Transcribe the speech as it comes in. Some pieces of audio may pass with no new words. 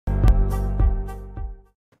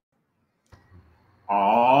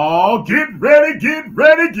Oh, get ready, get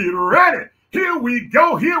ready, get ready. Here we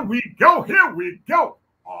go, here we go, here we go.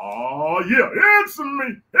 Oh, yeah, it's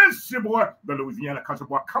me. It's your boy, the Louisiana Country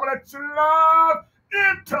Boy, coming at you live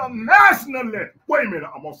internationally. Wait a minute,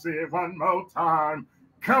 I'm going to say it one more time.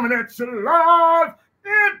 Coming at you live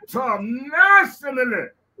internationally.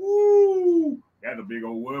 Ooh, that's a big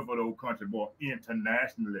old word for the old country boy,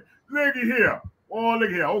 internationally. Look at here. Oh,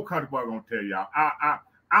 look at here. Old country boy going to tell y'all.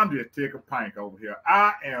 I'm just tickle pink over here.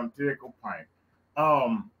 I am tickle pink.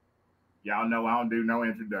 Y'all know I don't do no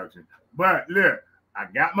introduction. But look, I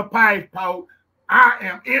got my passport. I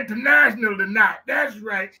am international tonight. That's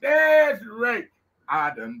right. That's right.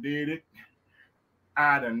 I done did it.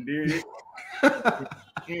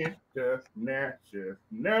 International.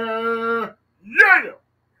 Yeah.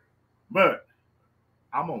 But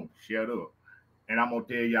I'm going to shut up. And I'm going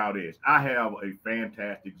to tell y'all this. I have a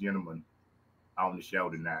fantastic gentleman on the show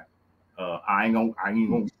tonight. I'm gonna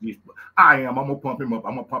pump him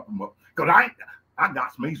up. Cause I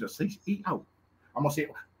got me a CEO. I'm gonna say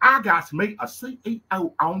I got me a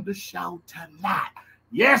CEO on the show tonight.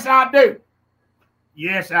 Yes, I do.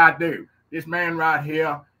 Yes, I do. This man right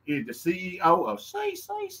here is the CEO of Say.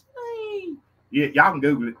 Yeah, y'all can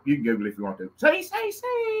Google it. You can Google it if you want to. Say.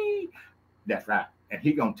 That's right. And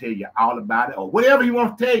he gonna tell you all about it or whatever he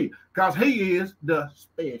wants to tell you, cause he is the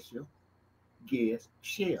special guest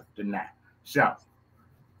chef tonight. So,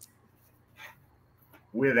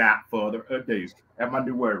 without further ado, that's my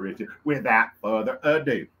new word, Richard. Without further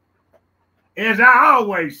ado, as I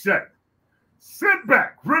always say, sit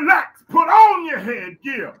back, relax, put on your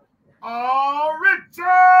headgear. Oh, Richard,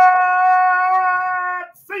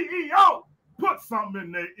 CEO, put something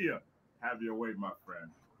in their ear. Have your way, my friend.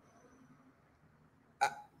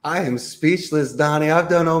 I am speechless, Donnie. I've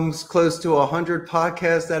done almost close to 100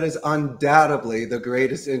 podcasts. That is undoubtedly the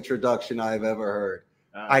greatest introduction I've ever heard.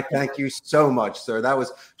 I thank you so much, sir. That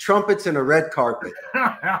was trumpets and a red carpet. Hey,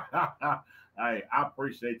 I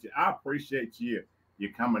appreciate you. I appreciate you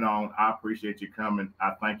coming on. I appreciate you coming.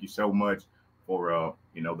 I thank you so much for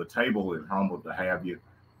the table is humbled to have you.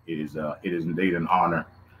 It is indeed an honor,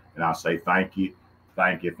 and I say thank you.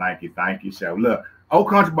 So look. Old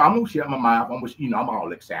country boy, I'm gonna shut my mouth. I'm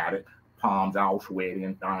all excited, palms all sweaty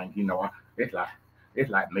and things. It's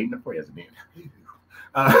like meeting the president.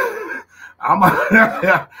 But I'm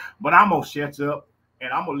gonna shut up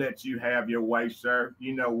and I'm gonna let you have your way, sir.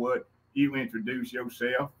 You know what? You introduce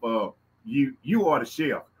yourself. You are the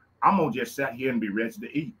chef. I'm gonna just sit here and be ready to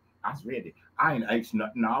eat. I was ready. I ain't ate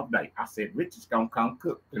nothing all day. I said Rich is gonna come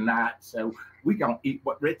cook tonight, so we gonna eat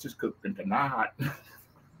what Rich is cooking tonight.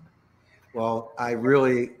 Well, I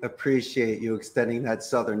really appreciate you extending that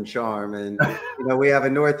Southern charm. And, we have a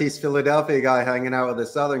Northeast Philadelphia guy hanging out with a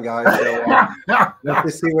Southern guy. So let's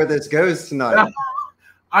just see where this goes tonight. All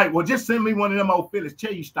right, well, just send me one of them old Phillies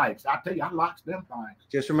cheesesteaks. I tell you, I like them things.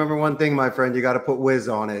 Just remember one thing, my friend. You got to put whiz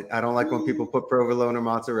on it. I don't like when people put provolone or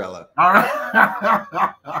mozzarella. All right.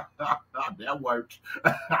 That works.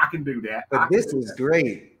 I can do that. But this is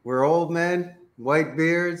great. We're old men, white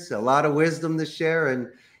beards, a lot of wisdom to share. And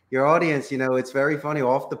your audience, it's very funny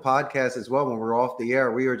off the podcast as well. When we're off the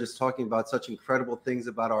air, we were just talking about such incredible things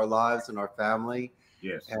about our lives and our family.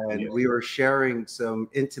 Yes. And we were sharing some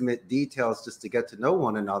intimate details just to get to know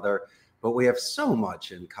one another. But we have so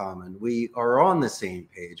much in common. We are on the same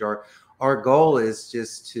page. Our goal is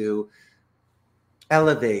just to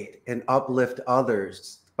elevate and uplift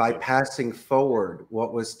others by passing forward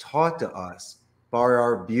what was taught to us by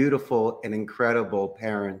our beautiful and incredible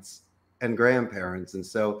parents and grandparents. And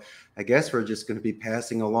so I guess we're just going to be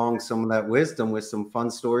passing along some of that wisdom with some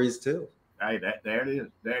fun stories too. Hey, there it is.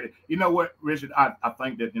 You know what, Richard, I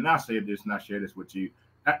think that, and I said this and I share this with you,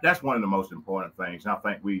 that's one of the most important things. And I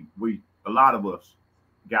think we a lot of us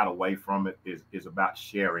got away from it is about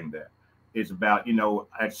sharing that. It's about,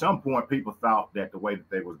 at some point people thought that the way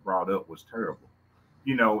that they was brought up was terrible,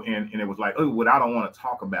 and it was like, oh, well, I don't want to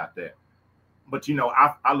talk about that. But,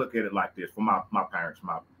 I look at it like this for my parents,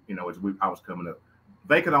 as I was coming up,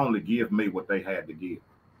 they could only give me what they had to give.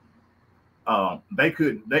 They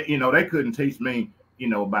couldn't teach me,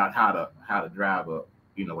 about how to drive a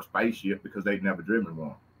spaceship because they'd never driven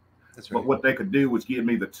one. That's right. But what they could do was give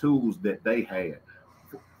me the tools that they had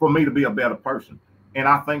for me to be a better person. And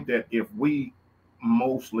I think that if we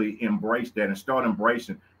mostly embrace that and start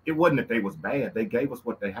embracing, it wasn't that they was bad. They gave us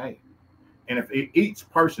what they had. And if each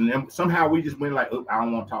person, and somehow we just went like, oh, I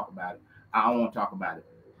don't want to talk about it.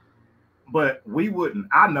 But we wouldn't.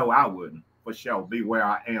 I know I wouldn't for sure be where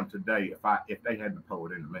I am today if they hadn't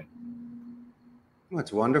poured into me. Well,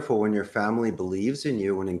 it's wonderful when your family believes in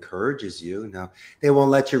you and encourages you. Now, they won't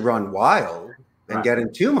let you run wild. and get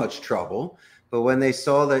in too much trouble. But when they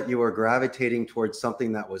saw that you were gravitating towards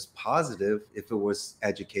something that was positive, if it was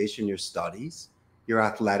education, your studies, your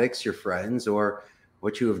athletics, your friends, or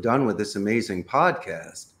what you have done with this amazing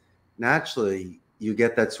podcast, naturally you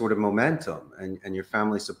get that sort of momentum, and your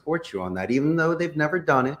family supports you on that, even though they've never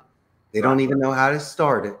done it. They don't even know how to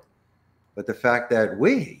start it. But the fact that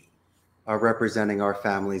we are representing our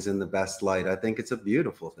families in the best light, I think it's a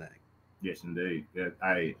beautiful thing. Yes, indeed. Yeah,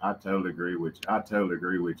 I totally agree with you. I totally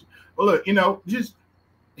agree with you. Well, look, you know, just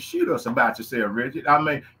shoot us about yourself, Richard. I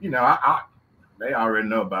mean, you know, they already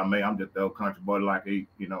know about me. I'm just the old country boy, like eat,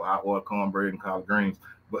 you know, hot oil cornbread and collard greens.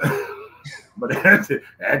 But but that's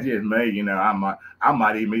just me. You know, I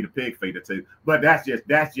might even eat a pig feet or two. But that's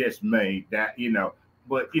just me. That, you know.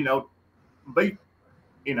 But you know, be,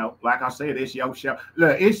 you know, like I said, it's your show.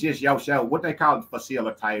 Look, it's just your show. What they call it,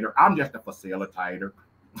 facilitator. I'm just a facilitator.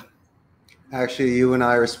 Actually, you and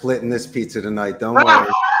I are splitting this pizza tonight. Don't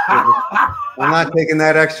worry. I'm not taking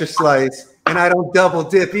that extra slice, and I don't double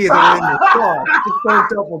dip either in the sauce. Just don't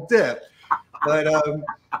double dip. But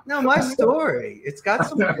no, my story, it's got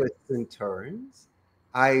some twists and turns.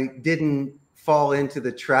 I didn't fall into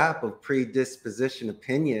the trap of predisposition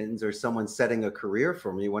opinions or someone setting a career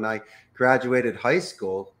for me. When I graduated high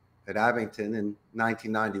school at Abington in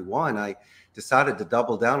 1991, I decided to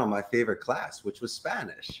double down on my favorite class, which was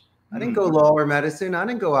Spanish. I didn't go law or medicine. I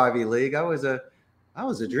didn't go Ivy League. I was a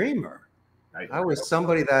dreamer. I was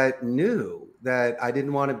somebody that knew that I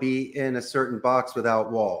didn't want to be in a certain box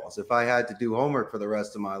without walls. If I had to do homework for the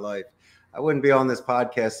rest of my life, I wouldn't be on this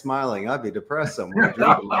podcast smiling. I'd be depressed somewhere.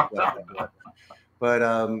 But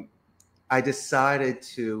I decided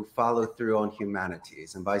to follow through on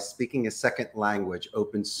humanities. And by speaking a second language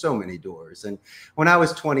opened so many doors. And when I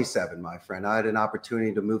was 27, my friend, I had an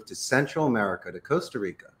opportunity to move to Central America, to Costa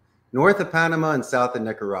Rica, north of Panama and south of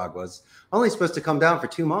Nicaragua. I was only supposed to come down for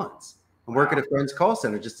 2 months and work at a friend's call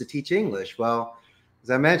center just to teach English. Well, as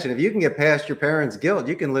I mentioned, if you can get past your parents' guilt,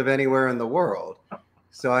 you can live anywhere in the world.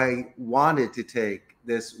 So I wanted to take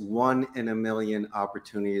this 1 in a million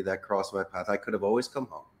opportunity that crossed my path. I could have always come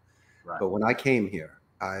home. Right. But when I came here,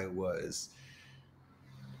 I was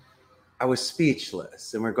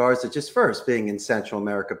speechless in regards to just first being in Central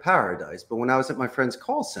America paradise. But when I was at my friend's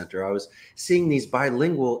call center, I was seeing these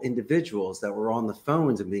bilingual individuals that were on the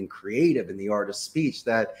phones and being creative in the art of speech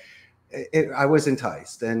that I was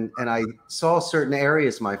enticed. And I saw certain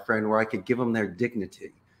areas, my friend, where I could give them their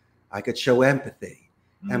dignity. I could show empathy.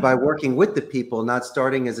 And by working with the people, not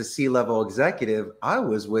starting as a C-level executive,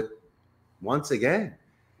 once again,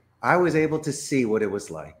 I was able to see what it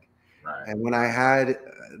was like. Right. And when I had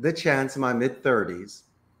the chance in my mid-30s,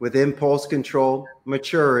 with impulse control,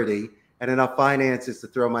 maturity, and enough finances to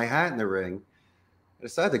throw my hat in the ring, I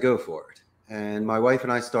decided to go for it. And my wife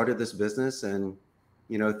and I started this business, and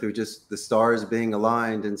you know, through just the stars being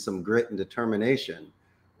aligned and some grit and determination,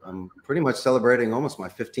 I'm pretty much celebrating almost my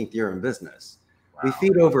 15th year in business. Wow. We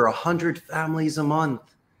feed over 100 families a month.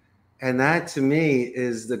 And that to me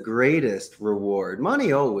is the greatest reward.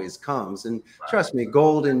 Money always comes. And trust me,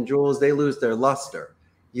 gold and jewels, they lose their luster.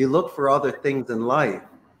 You look for other things in life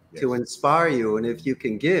to inspire you. And if you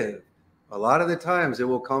can give, a lot of the times it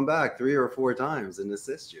will come back 3 or 4 times and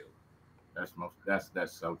assist you. That's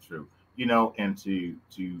so true. You know, and to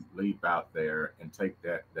leap out there and take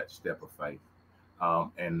that step of faith.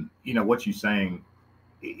 And you know, what you're saying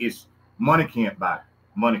is money can't buy.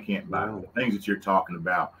 Money can't buy the things that you're talking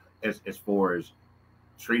about. As far as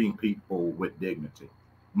treating people with dignity,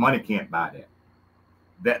 money can't buy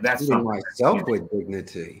that. That's treating myself with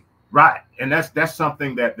dignity, right? And that's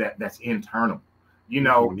something that's internal, you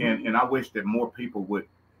know. And I wish that more people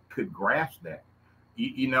could grasp that.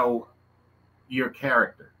 You know, your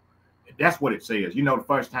character. That's what it says. You know, the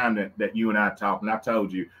first time that you and I talked, and I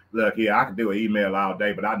told you, look, here, I could do an email all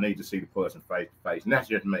day, but I need to see the person face to face, and that's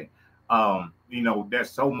just me. You know, there's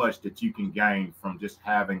so much that you can gain from just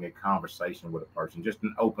having a conversation with a person, just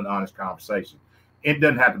an open, honest conversation. It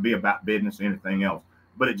doesn't have to be about business or anything else,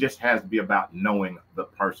 but it just has to be about knowing the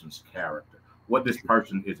person's character, what this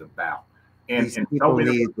person is about. And people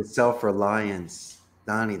need the self-reliance,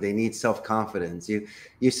 Donnie. They need self-confidence.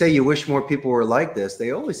 You say you wish more people were like this.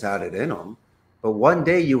 They always had it in them. But one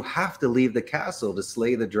day you have to leave the castle to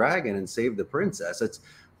slay the dragon and save the princess.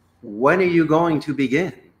 When are you going to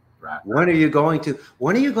begin? Right. When are you going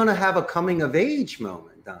to have a coming of age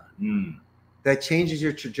moment, Don, that changes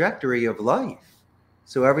your trajectory of life?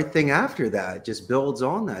 So everything after that just builds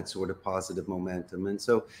on that sort of positive momentum. And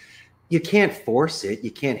so you can't force it.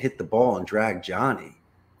 You can't hit the ball and drag Johnny.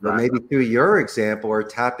 But maybe through your example or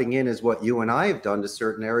tapping in is what you and I have done to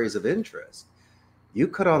certain areas of interest. you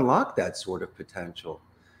could unlock that sort of potential.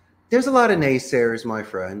 There's a lot of naysayers, my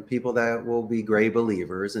friend, people that will be gray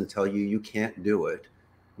believers and tell you can't do it.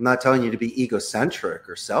 I'm not telling you to be egocentric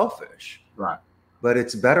or selfish, Right. but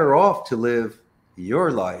it's better off to live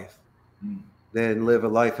your life Mm. than live a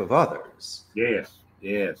life of others. Yes,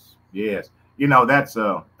 yes, yes. You know, that's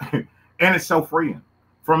and it's so freeing.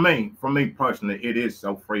 For me personally, it is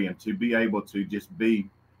so freeing to be able to just be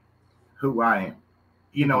who I am.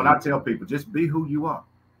 You know, and Mhm. I tell people, just be who you are.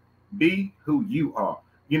 Be who you are.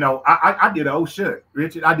 You know, I did an old shirt,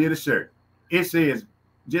 Richard. I did a shirt. It says,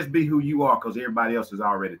 just be who you are, because everybody else is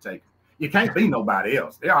already taken. You can't be nobody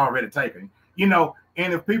else. They're already taken. You know,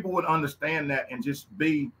 and if people would understand that and just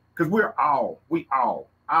be, because we all,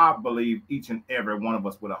 I believe each and every one of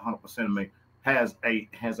us with 100% of me has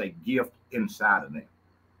a gift inside of them.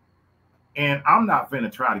 And I'm not finna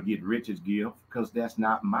try to get Richard's gift, because that's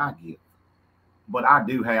not my gift. But I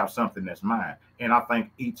do have something that's mine. And I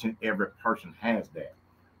think each and every person has that.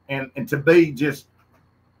 And to be just,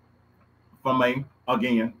 for me,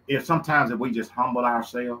 again, if sometimes if we just humble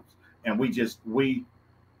ourselves and we just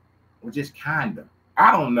kind of,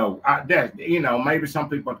 I don't know, that, you know, maybe some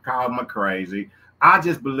people call me crazy. I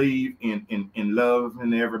just believe in love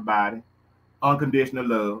and everybody, unconditional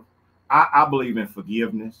love. I believe in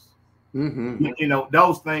forgiveness. Hmm. You know,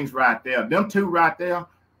 those things right there, them two right there,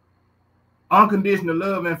 unconditional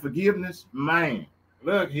love and forgiveness, man,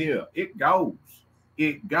 look here, it goes,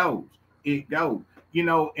 it goes, it goes. You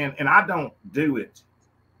know, and I don't do it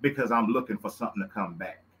because I'm looking for something to come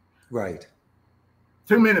back. Right.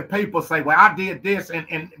 Too many people say, well, I did this,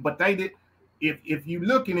 and but they did. If you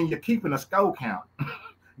looking and you're keeping a skull count,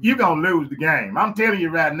 you're gonna lose the game. I'm telling you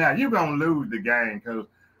right now, you're gonna lose the game, because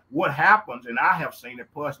what happens, and I have seen it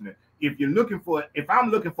personally. If you're looking for it, if I'm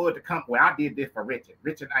looking for it to come, well, I did this for Richard.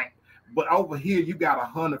 Richard ain't. But over here, you got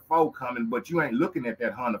 100 coming, but you ain't looking at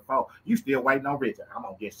that 100. You still waiting on Richard. I'm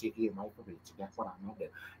gonna get sit here and wait for Richard. That's what I know.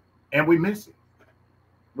 That, and we miss it.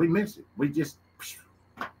 We miss it. We just.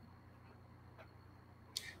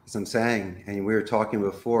 As I'm saying, and we were talking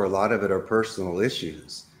before, a lot of it are personal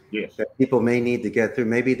issues Yes. that people may need to get through.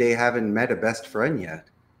 Maybe they haven't met a best friend yet,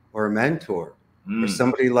 or a mentor, or Mm.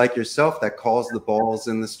 somebody like yourself that calls the balls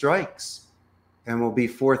and the strikes and will be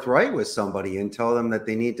forthright with somebody and tell them that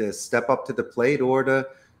they need to step up to the plate or to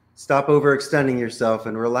stop overextending yourself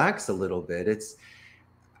and relax a little bit. It's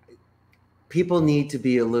people need to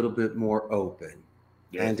be a little bit more open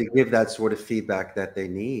and Yes. to give that sort of feedback that they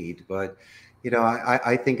need. But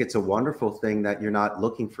I think it's a wonderful thing that you're not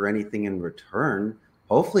looking for anything in return.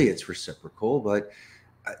 Hopefully it's reciprocal, but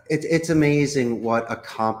it's amazing what a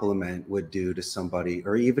compliment would do to somebody,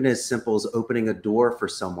 or even as simple as opening a door for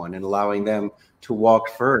someone and allowing them to walk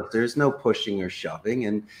first. There's no pushing or shoving.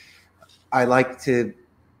 And I like to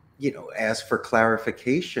ask for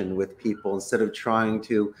clarification with people instead of trying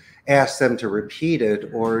to ask them to repeat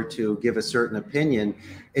it or to give a certain opinion.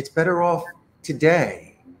 It's better off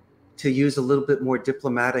today to use a little bit more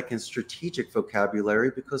diplomatic and strategic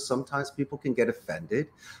vocabulary, because sometimes people can get offended.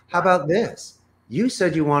 How Right. about this? You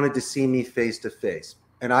said you wanted to see me face to face,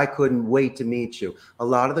 and I couldn't wait to meet you. A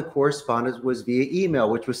lot of the correspondence was via email,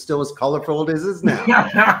 which was still as colorful as it is now.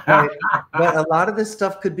 Right? But a lot of this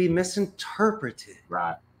stuff could be misinterpreted.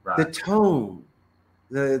 Right. The Right. tone,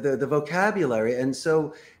 the vocabulary. And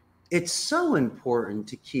so it's so important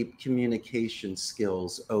to keep communication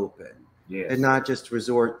skills open and Yes. not just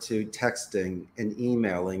resort to texting and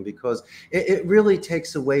emailing, because it really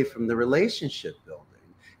takes away from the relationship building.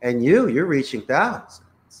 And you're reaching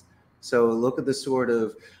thousands. So look at the sort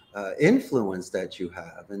of influence that you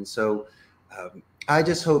have. And so I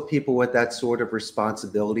just hope people with that sort of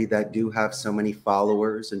responsibility, that do have so many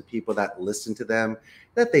followers and people that listen to them,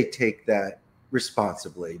 that they take that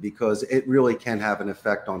responsibly, because it really can have an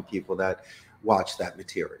effect on people that watch that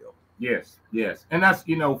material. Yes. Yes. And that's,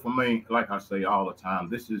 you know, for me, like I say all the time,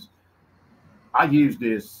 this is, I use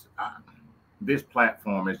this. This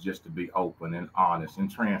platform is just to be open and honest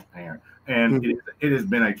and transparent. And Mhm. it has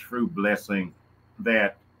been a true blessing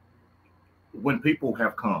that when people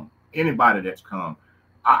have come, anybody that's come,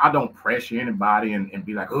 I don't pressure anybody and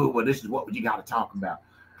be like, oh, well, this is what you got to talk about.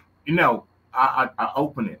 You know, I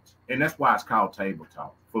open it. And that's why it's called table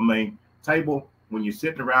talk. For me, table, when you're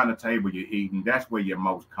sitting around the table, you're eating, that's where you're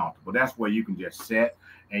most comfortable. That's where you can just sit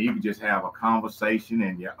and you can just have a conversation,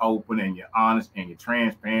 and you're open and you're honest and you're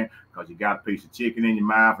transparent, because you got a piece of chicken in your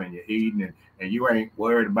mouth and you're eating, and you ain't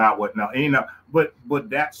worried about what now, you know, but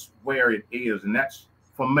that's where it is. And that's,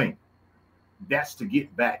 for me, that's to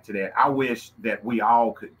get back to that. I wish that we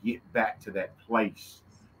all could get back to that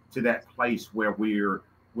place where we're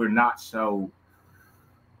not so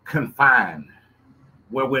confined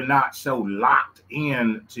where we're not so locked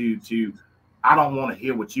in to I don't want to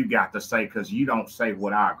hear what you got to say because you don't say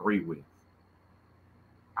what I agree with.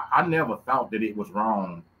 I never thought that it was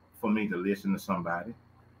wrong for me to listen to somebody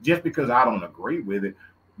just because I don't agree with it.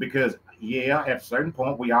 Because yeah, at a certain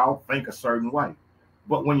point we all think a certain way.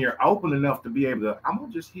 But when you're open enough to be able to, I'm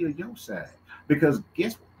gonna just hear your side. Because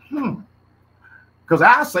guess what? Because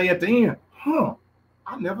I say at the end,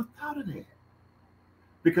 I never thought of that.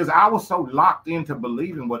 Because I was so locked into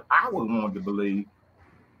believing what I was wanted to believe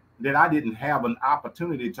that I didn't have an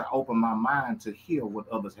opportunity to open my mind to hear what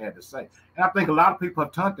others had to say. And I think a lot of people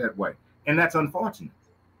have turned that way. And that's unfortunate.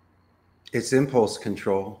 It's impulse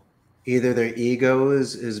control. Either their ego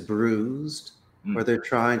is bruised or they're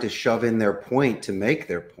trying to shove in their point to make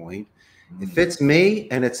their point. If it's me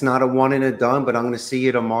and it's not a one and a done, but I'm going to see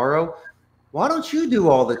you tomorrow, why don't you do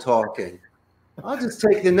all the talking? I'll just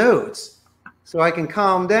take the notes so I can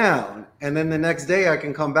calm down. And then the next day I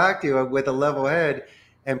can come back to you with a level head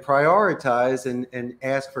and prioritize and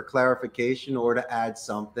ask for clarification or to add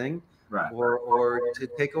something, right, or to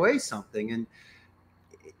take away something. And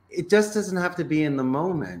it just doesn't have to be in the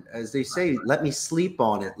moment. As they say, let me sleep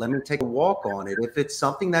on it. Let me take a walk on it. If it's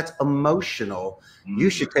something that's emotional, you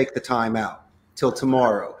should take the time out till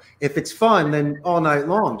tomorrow. If it's fun, then all night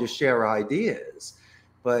long, just share ideas.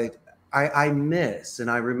 But I miss,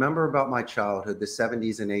 and I remember about my childhood, the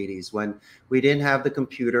 70s and 80s, when we didn't have the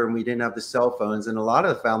computer and we didn't have the cell phones, and a lot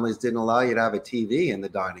of the families didn't allow you to have a TV in the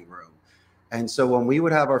dining room. And so when we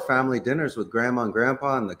would have our family dinners with grandma and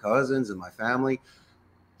grandpa and the cousins and my family,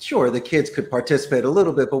 sure, the kids could participate a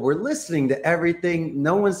little bit, but we're listening to everything.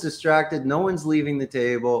 No one's distracted. No one's leaving the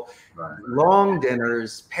table. Right. Long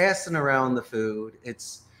dinners, passing around the food.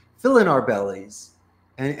 It's filling our bellies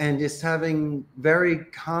and just having very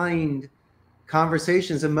kind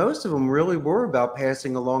conversations. And most of them really were about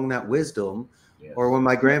passing along that wisdom. Yes. Or when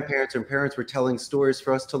my grandparents and parents were telling stories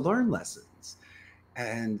for us to learn lessons.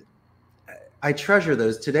 And I treasure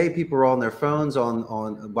those. Today, people are on their phones,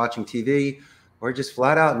 on watching TV, or just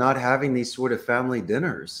flat out not having these sort of family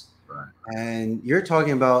dinners. Right. And you're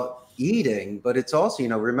talking about eating, but it's also,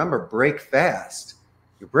 remember, break fast.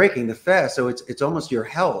 You're breaking the fast. So it's almost your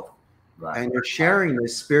health. Right. And you're sharing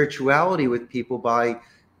this spirituality with people by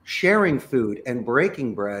sharing food and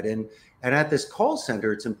breaking bread. And at this call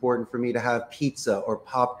center, it's important for me to have pizza or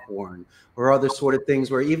popcorn or other sort of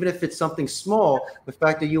things where even if it's something small, the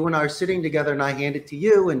fact that you and I are sitting together and I hand it to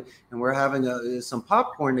you and we're having some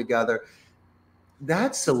popcorn together,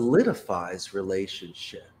 that solidifies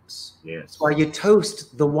relationships. Yes. That's why you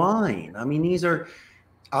toast the wine. I mean,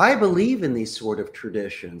 I believe in these sort of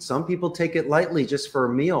traditions. Some people take it lightly just for a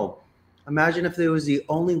meal. Imagine if there was the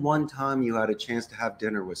only one time you had a chance to have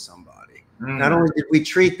dinner with somebody. Not only did we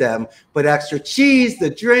treat them, but extra cheese,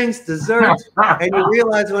 the drinks, desserts, and you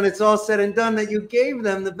realize when it's all said and done that you gave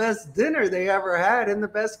them the best dinner they ever had in the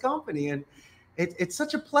best company. And it's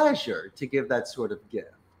such a pleasure to give that sort of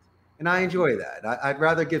gift. And I enjoy that. I'd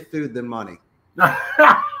rather give food than money.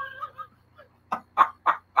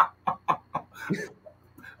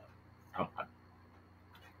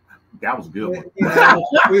 That was good. It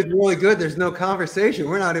was really good. There's no conversation.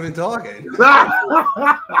 We're not even talking.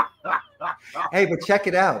 Hey, but check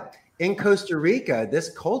it out. In Costa Rica, this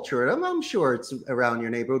culture, and I'm sure it's around your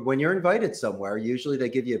neighborhood, when you're invited somewhere, usually they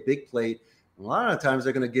give you a big plate. A lot of times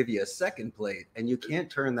they're going to give you a second plate, and you can't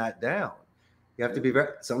turn that down. You have to be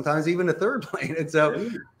sometimes even a third plate. And so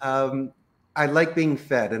I like being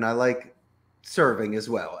fed and I like serving as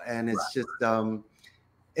well. And it's just,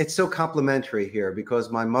 it's so complimentary here because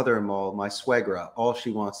my mother-in-law, my suegra, all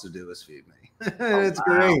she wants to do is feed me. It's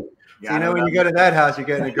great. So, when you go to that house, you're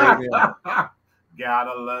getting a great meal.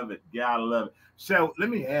 Gotta love it. Gotta love it. So let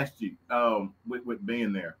me ask you, with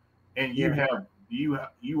being there, and you've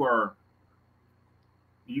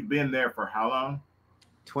been there for how long?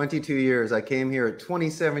 22 years. I came here at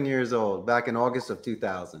 27 years old, back in August of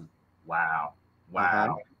 2000. Wow.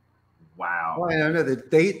 Wow. Wow. Well, I don't know the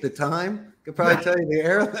date, the time. Could probably tell you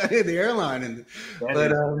the airline.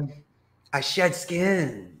 But I shed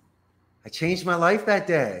skin. I changed my life that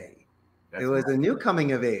day. It was a new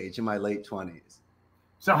coming of age in my late 20s.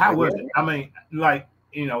 So how was it? I mean, like,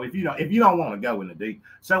 if you don't want to go in the deep.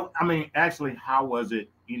 So, I mean, actually, how was it,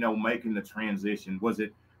 making the transition? Was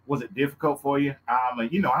it difficult for you? I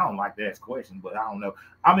mean, I don't like to ask questions, but I don't know.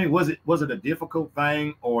 I mean, was it a difficult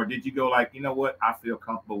thing, or did you go like, what? I feel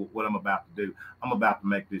comfortable with what I'm about to do. I'm about to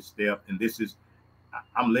make this step, and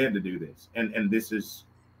I'm led to do this, and this is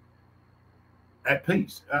at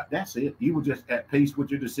peace. That's it. You were just at peace with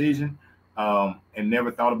your decision, and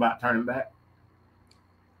never thought about turning back.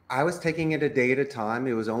 I was taking it a day at a time.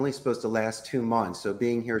 It was only supposed to last 2 months. So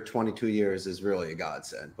being here 22 years is really a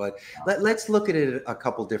godsend. But let's look at it a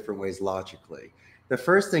couple different ways logically. The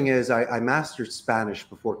first thing is I mastered Spanish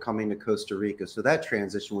before coming to Costa Rica. So that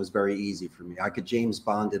transition was very easy for me. I could James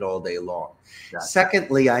Bond it all day long. Gotcha.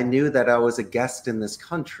 Secondly, I knew that I was a guest in this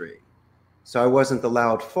country. So I wasn't the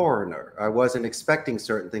loud foreigner. I wasn't expecting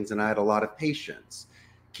certain things, and I had a lot of patience.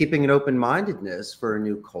 Keeping an open-mindedness for a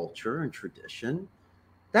new culture and tradition,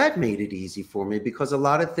 that made it easy for me because a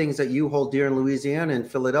lot of things that you hold dear in Louisiana and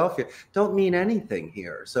Philadelphia don't mean anything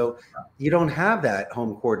here. So you don't have that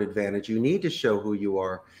home court advantage. You need to show who you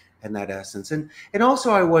are in that essence. And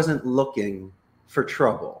also I wasn't looking for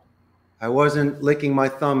trouble. I wasn't licking my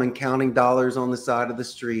thumb and counting dollars on the side of the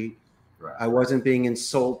street. Right. I wasn't being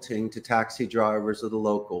insulting to taxi drivers or the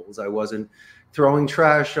locals. I wasn't throwing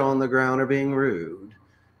trash on the ground or being rude.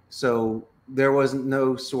 So there wasn't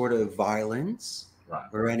no sort of violence. Right.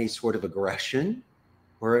 Or any sort of aggression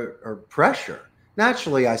or pressure.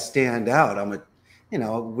 Naturally, I stand out.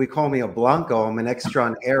 We call me a Blanco. I'm an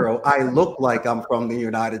extranjero. I look like I'm from the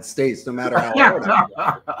United States, no matter how old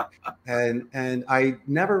I am. And I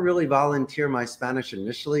never really volunteer my Spanish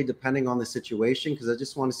initially, depending on the situation, because I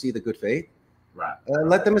just want to see the good faith. Right.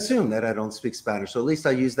 Let them assume that I don't speak Spanish. So at least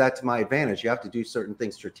I use that to my advantage. You have to do certain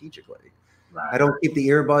things strategically. Right. I don't keep the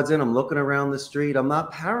earbuds in. I'm looking around the street. I'm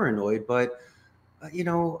not paranoid, but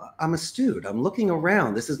I'm astute. I'm looking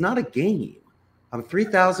around. This is not a game. I'm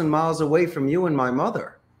 3,000 miles away from you and my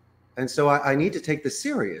mother. And so I need to take this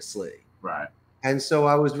seriously. Right. And so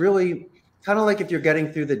I was really kind of like if you're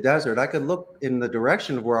getting through the desert, I could look in the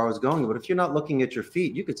direction of where I was going. But if you're not looking at your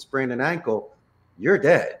feet, you could sprain an ankle. You're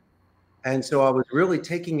dead. And so I was really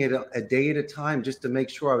taking it a day at a time just to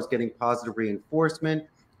make sure I was getting positive reinforcement,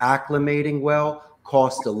 acclimating well.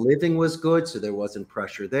 Cost of living was good, so there wasn't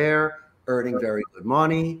pressure there. Earning very good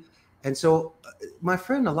money. And so, my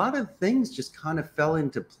friend, a lot of things just kind of fell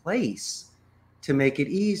into place to make it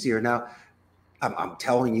easier. Now, I'm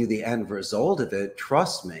telling you the end result of it.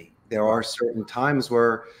 Trust me, there are certain times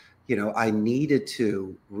where, I needed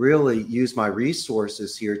to really use my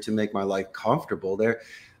resources here to make my life comfortable.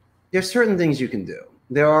 There's certain things you can do.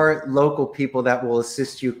 There are local people that will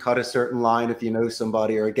assist you cut a certain line if you know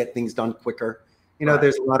somebody or get things done quicker.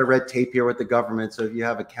 There's a lot of red tape here with the government. So if you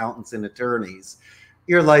have accountants and attorneys,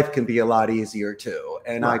 your life can be a lot easier too.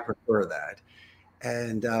 And I prefer that.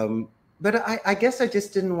 And, but I guess I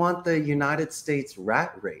just didn't want the United States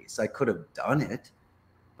rat race. I could have done it,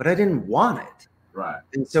 but I didn't want it. Right.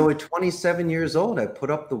 And so at 27 years old, I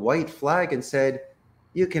put up the white flag and said,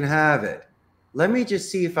 you can have it. Let me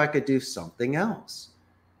just see if I could do something else.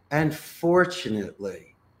 And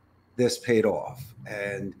fortunately, this paid off.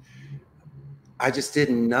 And I just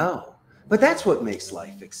didn't know. But that's what makes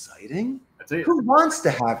life exciting. That's it. Who wants to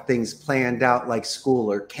have things planned out like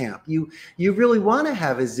school or camp? You really want to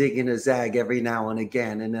have a zig and a zag every now and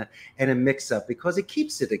again and a mix up because it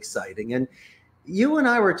keeps it exciting. And you and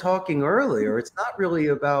I were talking earlier, it's not really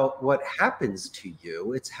about what happens to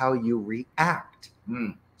you, it's how you react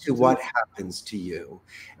to what happens to you.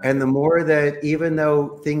 And the more that, even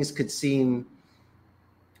though things could seem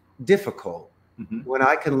difficult, when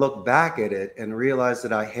I can look back at it and realize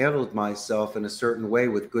that I handled myself in a certain way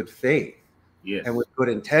with good faith and with good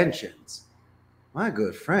intentions, my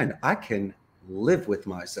good friend, I can live with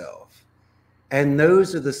myself. And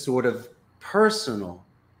those are the sort of personal,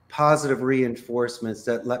 positive reinforcements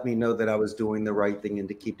that let me know that I was doing the right thing and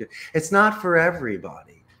to keep doing. It's not for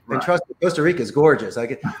everybody. Right. And trust me, Costa Rica is gorgeous. I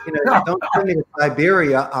get, don't send me to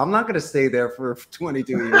Siberia. I'm not going to stay there for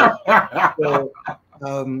 22 years. So,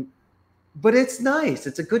 but it's nice.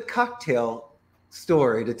 It's a good cocktail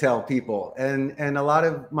story to tell people. And a lot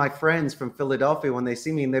of my friends from Philadelphia, when they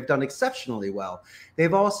see me, and they've done exceptionally well,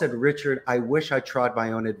 they've all said, Richard, I wish I tried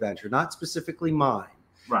my own adventure, not specifically mine,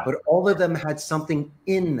 but all of them had something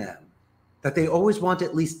in them that they always want to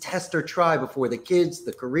at least test or try before the kids,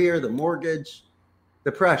 the career, the mortgage,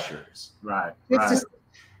 the pressures. Right.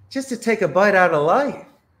 Just to take a bite out of life,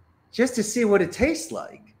 just to see what it tastes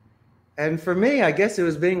like. And for me, I guess it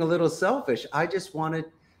was being a little selfish. I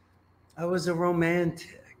was a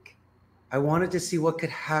romantic. I wanted to see what could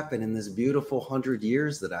happen in this beautiful 100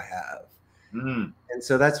 years that I have. And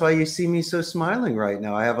so that's why you see me so smiling right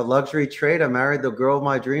now. I have a luxury trade. I married the girl of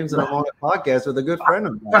my dreams, and I'm on a podcast with a good friend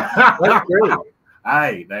of mine. That's great.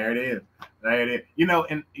 Hey, there it is. There it is.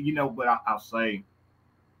 But I'll say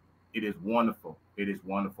it is wonderful. It is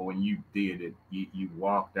wonderful. And you did it. You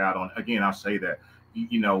walked out on, again, I'll say that,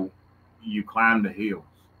 you climbed the hills.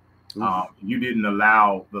 You didn't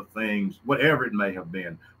allow the things, whatever it may have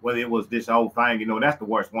been, whether it was this old thing, that's the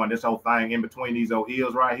worst one. This old thing in between these old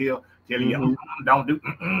ears right here, telling you don't do.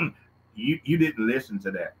 You didn't listen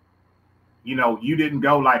to that. You didn't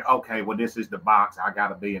go like, okay, well, this is the box. I got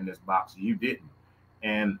to be in this box. You didn't.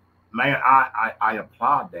 And man, I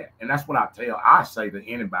applaud that. And that's what I say to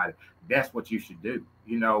anybody. That's what you should do.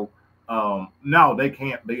 No, they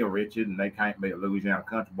can't be a Richard and they can't be a Louisiana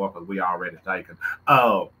country boy because we already taken.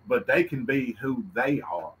 But they can be who they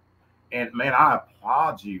are. And man, I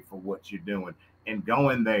applaud you for what you're doing and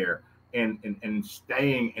going there and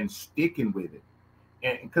staying and sticking with it.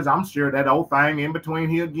 And because I'm sure that old thing in between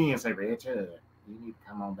here again say, Richard, you need to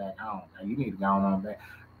come on back home. You need to go on back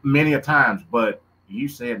many a times, but you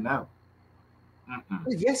said no.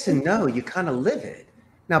 Yes and no. You kind of live it.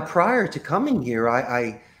 Now, prior to coming here,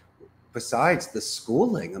 I besides the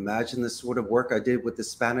schooling, imagine the sort of work I did with the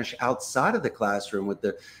Spanish outside of the classroom, with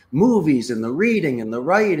the movies and the reading and the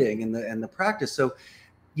writing and the practice. So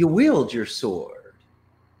you wield your sword.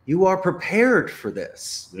 You are prepared for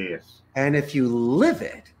this. Yes. And if you live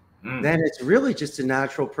it, then it's really just a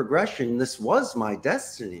natural progression. This was my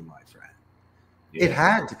destiny, my friend. Yeah. It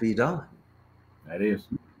had to be done. That is.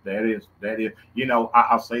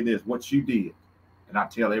 I'll say this, what you did, and I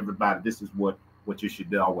tell everybody, this is what you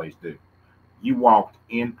should always do. You walked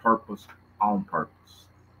in purpose, on purpose.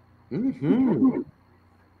 And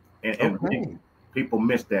people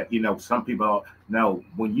miss that. Some people know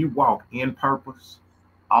when you walk in purpose,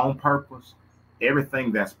 on purpose,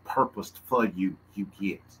 everything that's purposed for you, you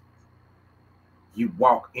get. You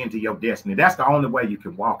walk into your destiny. That's the only way you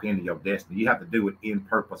can walk into your destiny. You have to do it in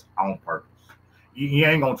purpose, on purpose. You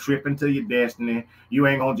ain't going to trip into your destiny. You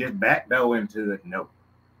ain't going to just backdoor into it. No.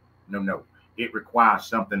 It requires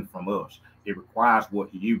something from us. It requires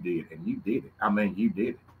what you did, and you did it. I mean, you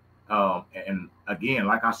did it. And again,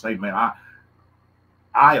 like I say, man,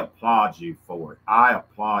 I applaud you for it. I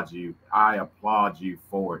applaud you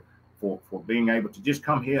for it, for being able to just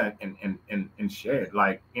come here and share it,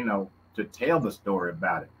 like, to tell the story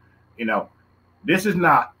about it. This is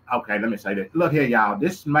not, okay, let me say that. Look here, y'all.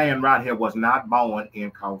 This man right here was not born in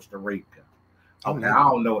Costa Rica. Okay,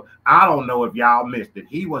 I don't know if y'all missed it.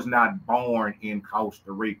 He was not born in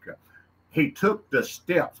Costa Rica. He took the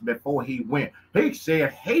steps before he went. He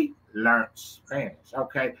said he learned Spanish.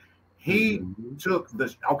 Okay. He took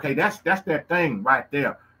that's that thing right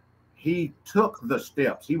there. He took the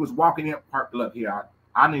steps. He was walking in, look here,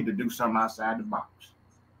 I need to do something outside the box.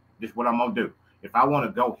 This is what I'm gonna do. If I want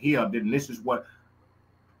to go here, then this is what.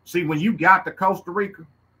 See, when you got to Costa Rica,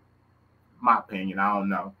 my opinion, I don't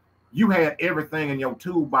know, you had everything in your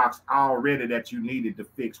toolbox already that you needed to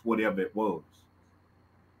fix whatever it was.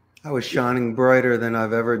 I was shining brighter than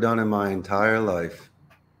I've ever done in my entire life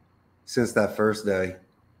since that first day.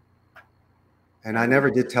 And I never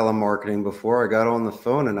did telemarketing before. I got on the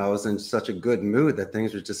phone and I was in such a good mood that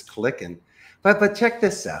things were just clicking. But check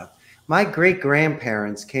this out. My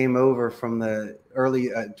great-grandparents came over from the early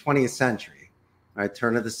 20th century, right,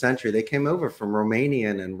 turn of the century. They came over from Romania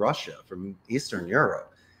and Russia, from Eastern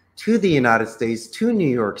Europe, to the United States, to New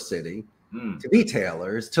York City, to be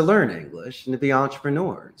tailors, to learn English, and to be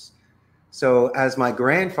entrepreneurs. So as my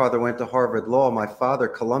grandfather went to Harvard Law, my father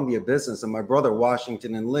Columbia Business, and my brother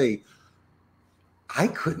Washington and Lee, I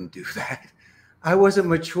couldn't do that. I wasn't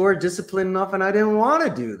mature, disciplined enough, and I didn't want to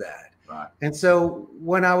do that. Right. And so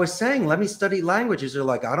when I was saying, let me study languages, they're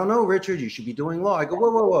like, I don't know, Richard, you should be doing law. I go,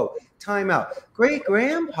 whoa, time out.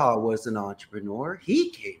 Great-grandpa was an entrepreneur. He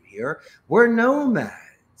came here. We're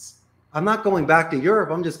nomads. I'm not going back to Europe.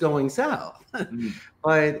 I'm just going south.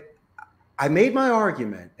 But I made my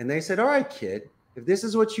argument, and they said, all right, kid, if this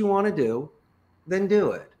is what you want to do, then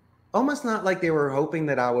do it. Almost not like they were hoping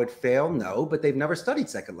that I would fail. No, but they've never studied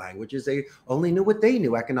second languages. They only knew what they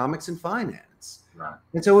knew, economics and finance. Right.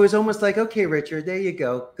 And so it was almost like, okay, Richard, there you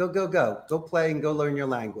go. Go play and go learn your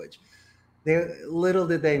language. Little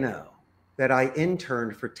did they know that I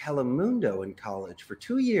interned for Telemundo in college for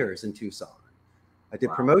 2 years in Tucson. I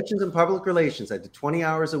did promotions and public relations. I did 20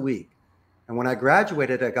 hours a week. And when I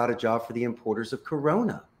graduated, I got a job for the importers of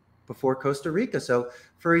Corona before Costa Rica. So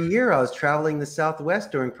for a year, I was traveling the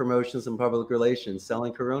Southwest doing promotions and public relations,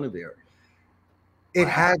 selling Corona beer. It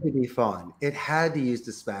had to be fun. It had to use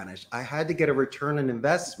the Spanish. I had to get a return on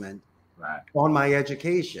investment on my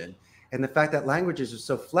education. And the fact that languages are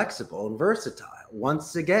so flexible and versatile,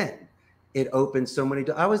 once again, it opened so many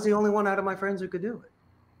doors. I was the only one out of my friends who could do it.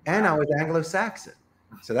 And I was Anglo-Saxon.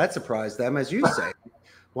 So that surprised them, as you say.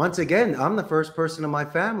 Once again, I'm the first person in my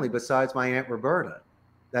family besides my Aunt Roberta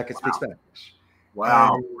that could speak Spanish.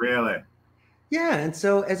 Wow, really? Yeah. And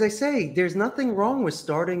so, as I say, there's nothing wrong with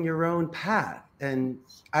starting your own path. And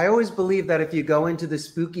I always believe that if you go into the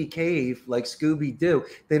spooky cave like Scooby Doo,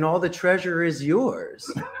 then all the treasure is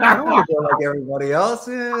yours. I don't want to go like everybody else.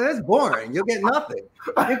 That's boring. You'll get nothing.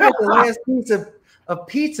 You get the last piece of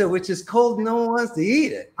pizza, which is cold, and no one wants to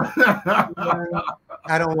eat it.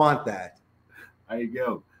 I don't want that. There you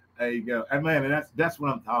go. There you go. And man, that's what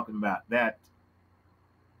I'm talking about. That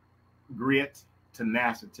grit,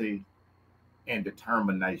 tenacity, and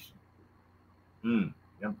determination. Them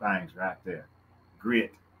things right there.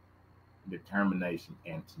 Grit, determination,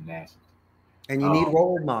 and tenacity. And you need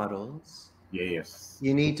role models. Yes.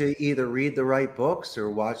 You need to either read the right books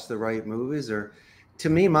or watch the right movies. Or, to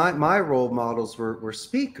me, my role models were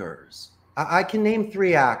speakers. I can name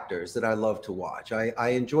 3 actors that I love to watch. I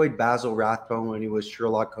enjoyed Basil Rathbone when he was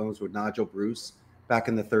Sherlock Holmes with Nigel Bruce back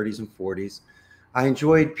in the 30s and 40s. I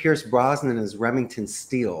enjoyed Pierce Brosnan as Remington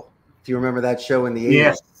Steele. Do you remember that show in the 80s?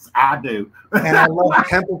 Yes, I do. And I love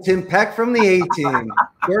Templeton Peck from the A-Team,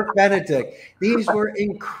 Dirk Benedict. These were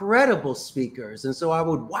incredible speakers. And so I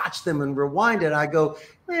would watch them and rewind it. I go,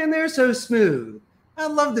 man, they're so smooth.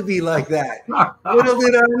 I'd love to be like that. Little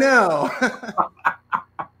did I know.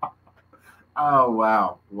 Oh,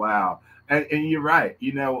 wow. Wow. And you're right.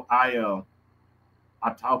 You know, I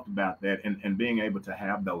talked about that and being able to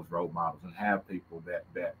have those role models and have people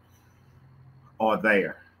that are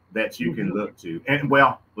there that you can look to. And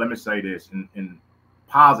well, let me say this in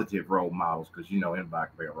positive role models, because you know anybody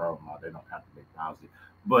can be a role model, they don't have to be positive,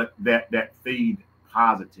 but that feed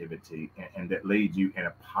positivity and that lead you in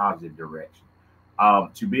a positive direction.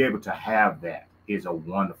 To be able to have that is a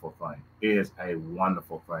wonderful thing. Is a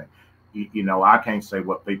wonderful thing. You know, I can't say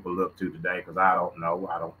what people look to today because I don't know.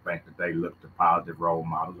 I don't think that they look to positive role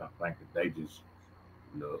models. I think that they just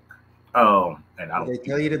look. And I don't. They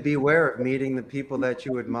tell you to beware of meeting the people that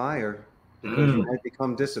you admire because you might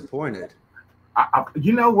become disappointed.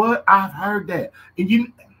 You know what? I've heard that.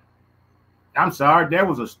 And I'm sorry. There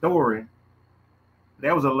was a story.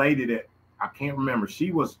 There was a lady that I can't remember.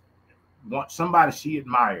 She was somebody she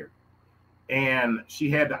admired, and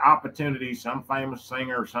she had the opportunity. Some famous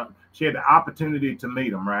singer or something. She had the opportunity to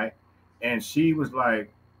meet him, right? And she was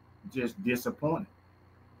like, just disappointed.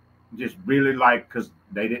 Just really like, because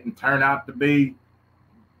they didn't turn out to be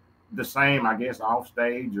the same, I guess, off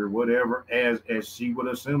stage or whatever, as she would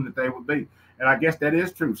assume that they would be. And I guess that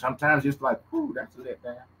is true. Sometimes it's like, whew, that's a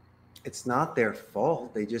letdown. It's not their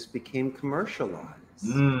fault. They just became commercialized.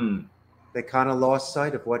 They kind of lost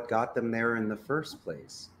sight of what got them there in the first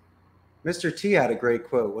place. Mr. T had a great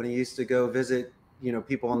quote when he used to go visit,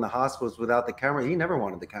 people in the hospitals without the camera. He never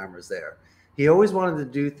wanted the cameras there. He always wanted to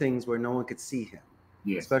do things where no one could see him.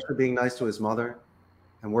 Yes. Especially being nice to his mother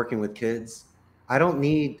and working with kids. I don't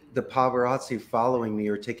need the paparazzi following me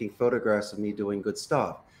or taking photographs of me doing good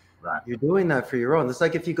stuff. Right. You're doing that for your own. It's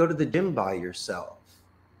like if you go to the gym by yourself.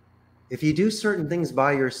 If you do certain things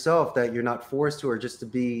by yourself that you're not forced to or just to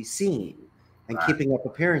be seen and keeping up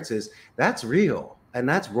appearances, that's real and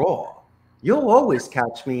that's raw. You'll always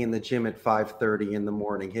catch me in the gym at 5:30 in the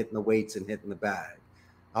morning, hitting the weights and hitting the bag.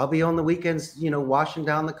 I'll be on the weekends, washing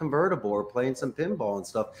down the convertible or playing some pinball and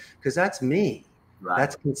stuff, because that's me. Right.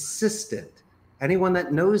 That's consistent. Anyone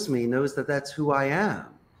that knows me knows that that's who I am.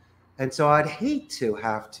 And so I'd hate to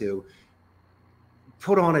have to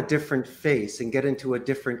put on a different face and get into a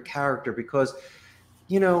different character because,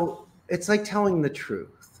 it's like telling the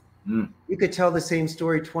truth. You could tell the same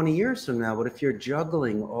story 20 years from now, but if you're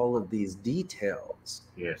juggling all of these details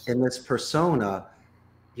in this persona,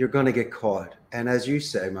 you're going to get caught. And as you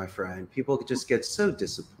say, my friend, people just get so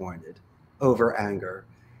disappointed over anger.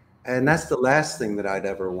 And that's the last thing that I'd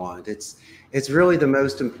ever want. It's really the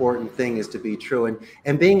most important thing is to be true.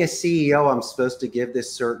 And being a CEO, I'm supposed to give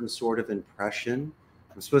this certain sort of impression.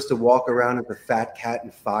 I'm supposed to walk around as a fat cat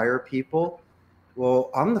and fire people.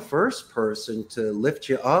 Well, I'm the first person to lift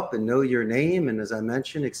you up and know your name. And as I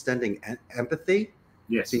mentioned, extending empathy.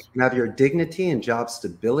 Yes. So you can have your dignity and job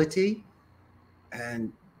stability.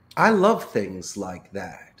 And I love things like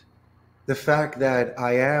that. The fact that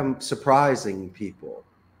I am surprising people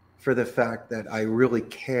for the fact that I really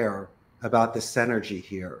care about this synergy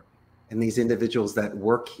here and these individuals that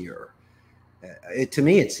work here. To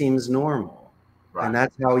me, it seems normal. Right. And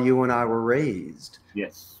that's how you and I were raised.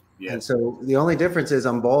 Yes. Yes. And so the only difference is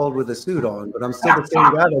I'm bald with a suit on, but I'm still the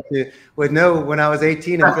same guy that you would know when I was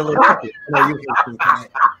 18 in Philadelphia. Oh, you handsome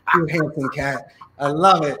cat. You handsome cat. I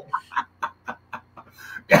love it.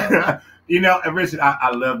 Richard,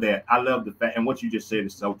 I love that. I love the fact, and what you just said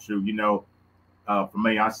is so true. For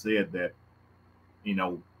me, I said that,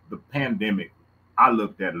 the pandemic, I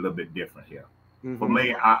looked at it a little bit different here. For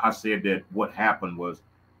me, I said that what happened was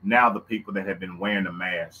now the people that have been wearing the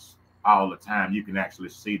masks all the time, you can actually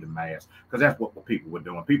see the mask because that's what people were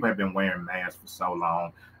doing. People have been wearing masks for so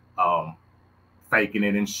long, um, faking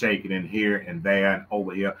it and shaking it here and there and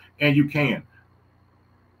over here, and you can't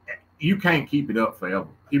keep it up forever.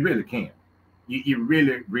 You really can't. You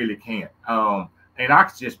really, really can't. And I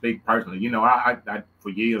just speak personally. You know, I for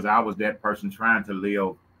years I was that person trying to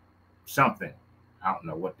live something. I don't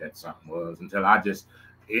know what that something was until I just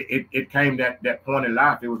it came that point in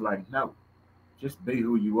life. It was like, no, just be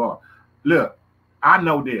who you are. Look, I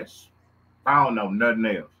know this. I don't know nothing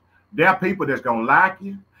else. There are people that's gonna like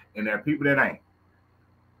you, and there are people that ain't.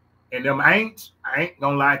 And them ain't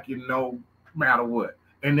gonna like you no matter what.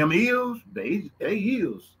 And them is, they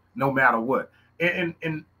is no matter what.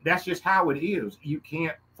 And that's just how it is. You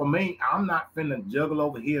can't, for me, I'm not finna juggle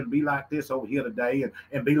over here and be like this over here today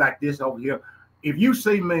and be like this over here. If you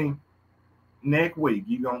see me next week,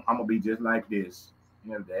 I'm gonna be just like this.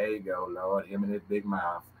 You know, there you go, Lord, him and his big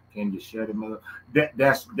mouth. Can you shut him up?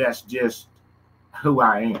 That's just who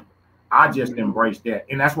I am. I just embrace that.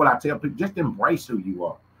 And that's what I tell people, just embrace who you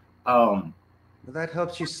are. Well, that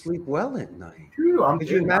helps you sleep well at night. True, Could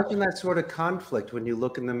you imagine that sort of conflict when you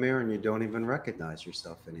look in the mirror and you don't even recognize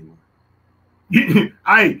yourself anymore?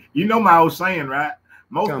 Hey, you know my old saying, right?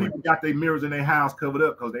 Most people got their mirrors in their house covered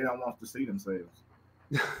up because they don't want to see themselves.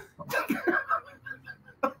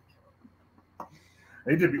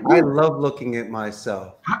 I love looking at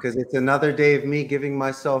myself because it's another day of me giving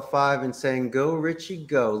myself 5 and saying, go, Richie,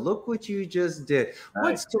 go. Look what you just did.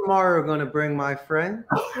 What's tomorrow going to bring, my friend?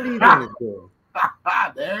 What are you going to do?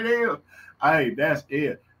 There it is. Hey, that's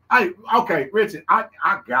it. Hey, okay, Richard, I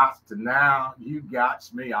got to now. You got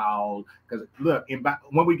me all. Because look,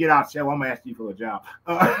 when we get out of the show, I'm going to ask you for a job.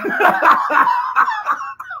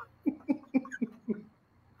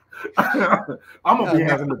 I'm gonna be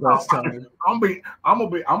having the best time. I'm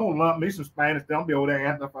gonna lump me some Spanish. I'm gonna be over there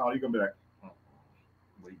answering the phone. You're gonna be like,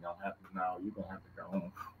 we don't have to now. You're gonna have to go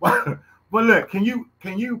home. But look, can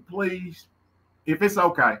you please, if it's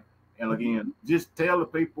okay, and again, just tell the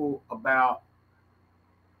people about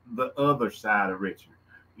the other side of Richard,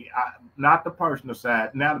 not the personal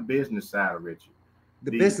side, not the business side of Richard.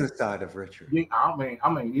 The business side of Richard. I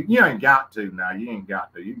mean, you ain't got to now. You ain't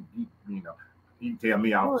got to. You know. You tell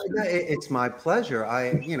me. It's my pleasure.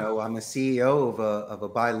 I'm a CEO of a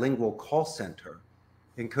bilingual call center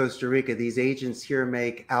in Costa Rica. These agents here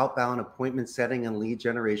make outbound appointment setting and lead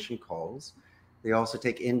generation calls. They also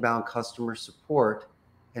take inbound customer support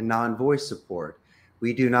and non-voice support.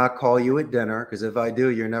 We do not call you at dinner because if I do,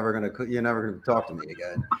 you're never going to talk to me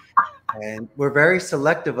again. And we're very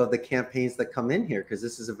selective of the campaigns that come in here because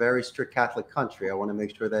this is a very strict Catholic country. I want to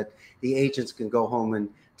make sure that the agents can go home and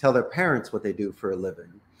tell their parents what they do for a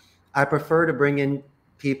living. I prefer to bring in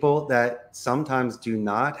people that sometimes do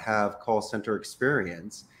not have call center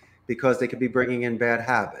experience because they could be bringing in bad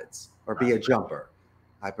habits or be a jumper.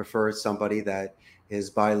 I prefer somebody that is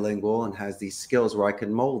bilingual and has these skills where I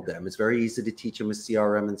can mold them. It's very easy to teach them a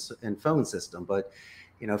CRM and phone system, but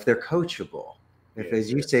if they're coachable,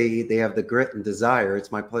 as you say, they have the grit and desire,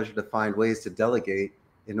 it's my pleasure to find ways to delegate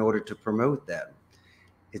in order to promote them.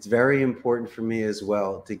 It's very important for me as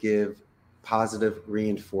well to give positive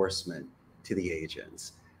reinforcement to the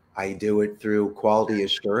agents. I do it through quality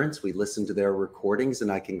assurance. We listen to their recordings and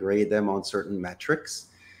I can grade them on certain metrics.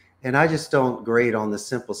 And I just don't grade on the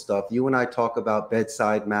simple stuff. You and I talk about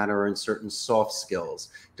bedside manner and certain soft skills,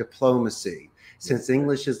 diplomacy. Since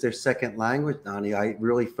English is their second language, Donnie, I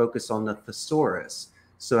really focus on the thesaurus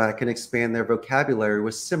so I can expand their vocabulary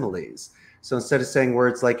with similes. So instead of saying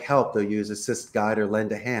words like help, they'll use assist, guide, or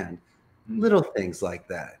lend a hand. Little things like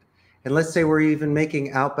that. And let's say we're even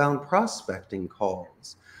making outbound prospecting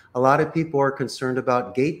calls. A lot of people are concerned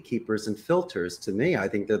about gatekeepers and filters. To me, I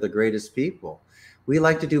think they're the greatest people. We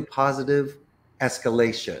like to do positive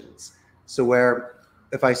escalations. So where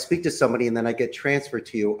if I speak to somebody and then I get transferred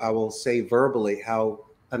to you, I will say verbally how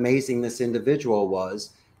amazing this individual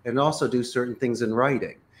was and also do certain things in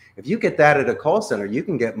writing. If you get that at a call center, you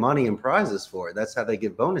can get money and prizes for it. That's how they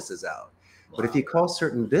give bonuses out. Wow. But if you call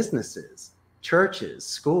certain businesses, churches,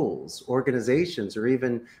 schools, organizations, or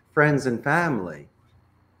even friends and family,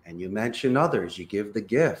 and you mention others, you give the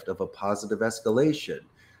gift of a positive escalation.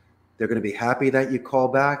 They're going to be happy that you call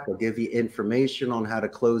back. They'll give you information on how to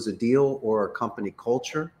close a deal or a company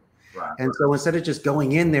culture. Right. And so instead of just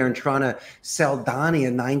going in there and trying to sell Donnie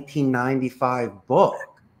a 1995 book,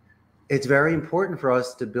 it's very important for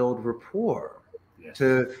us to build rapport,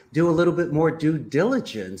 to do a little bit more due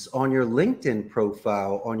diligence on your LinkedIn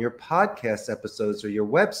profile, on your podcast episodes or your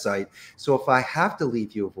website. So if I have to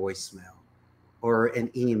leave you a voicemail, or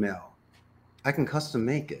an email. I can custom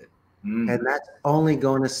make it. Mm. And that's only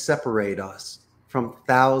going to separate us from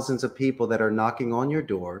thousands of people that are knocking on your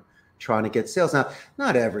door trying to get sales. Now,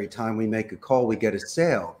 not every time we make a call, we get a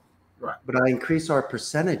sale, Right. but I increase our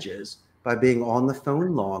percentages by being on the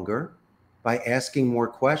phone longer, by asking more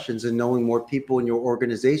questions and knowing more people in your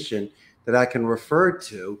organization that I can refer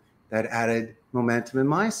to that added momentum in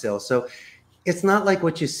my sales. So it's not like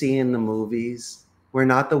what you see in the movies. We're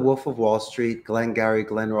not the Wolf of Wall Street, Glengarry,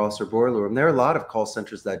 Glen Ross, or Boiler Room. There are a lot of call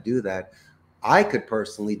centers that do that. I could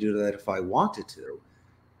personally do that if I wanted to,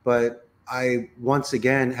 but I once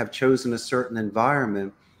again have chosen a certain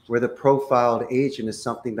environment where the profiled agent is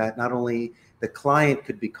something that not only the client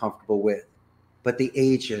could be comfortable with, but the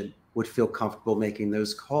agent would feel comfortable making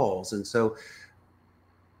those calls. And so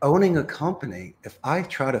owning a company, if I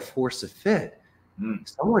try to force a fit,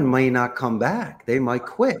 someone may not come back. They might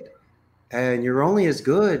quit. And you're only as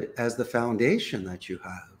good as the foundation that you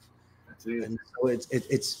have. That's it. And so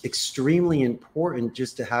it's extremely important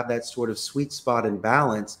just to have that sort of sweet spot and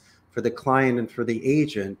balance for the client and for the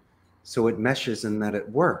agent, so it meshes and that it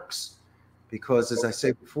works. Because as I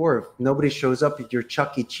said before, if nobody shows up at your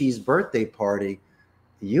Chuck E. Cheese birthday party,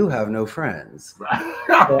 you have no friends. Right.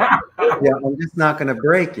 Yeah, I'm just not going to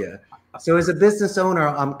break you. So as a business owner,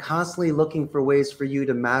 I'm constantly looking for ways for you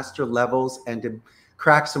to master levels and to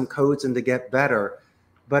crack some codes and to get better.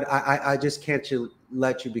 But I just can't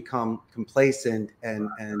let you become complacent and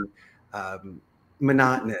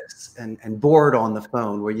monotonous and bored on the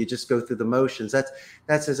phone where you just go through the motions.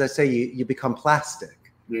 That's as I say, you become plastic.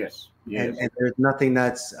 Yes. Yes. And there's nothing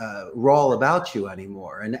that's raw about you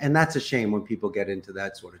anymore. And that's a shame when people get into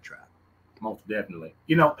that sort of trap. Most definitely.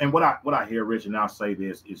 You know, and what I hear, Rich, and I'll say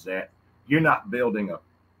this, is that you're not building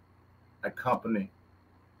a company.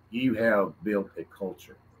 You have built a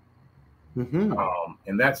culture. Mm-hmm.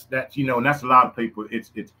 And that's you know, and that's a lot of people.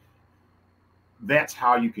 It's that's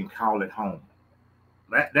how you can call it home.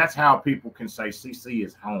 That's how people can say CC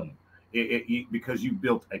is home. Because you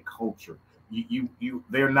built a culture.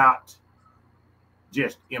 They're not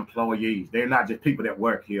just employees. They're not just people that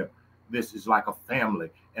work here. This is like a family,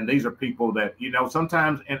 and these are people that, you know,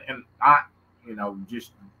 sometimes and I, you know,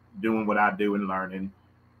 just doing what I do and learning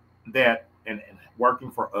that and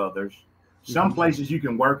working for others. Some places you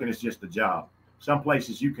can work and it's just a job. Some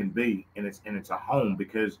places you can be and it's a home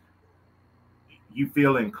because you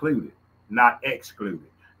feel included, not excluded.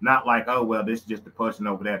 Not like, oh well, this is just the person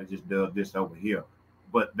over there that just does this over here.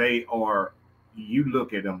 But they are, you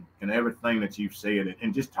look at them and everything that you've said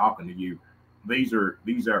and just talking to you, these are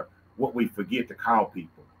what we forget to call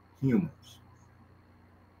people, humans.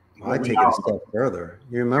 I take it a step further.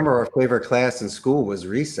 You remember our favorite class in school was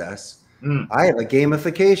recess. I have a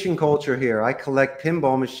gamification culture here. I collect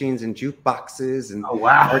pinball machines and jukeboxes and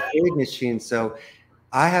arcade machines. So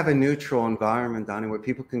I have a neutral environment, Donnie, where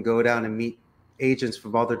people can go down and meet agents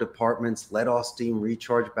from other departments, let off steam,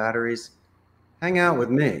 recharge batteries, hang out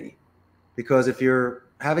with me. Because if you're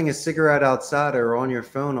having a cigarette outside or on your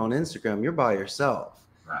phone on Instagram, you're by yourself.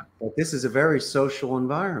 Right. But this is a very social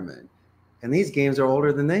environment. And these games are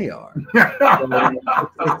older than they are. So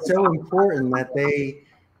it's so important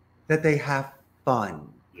that they have fun.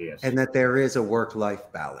 Yes. And that there is a work-life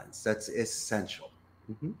balance. That's essential.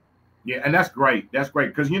 Mm-hmm. Yeah, and that's great. That's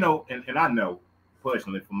great. Because, you know, and I know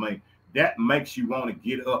personally for me, that makes you want to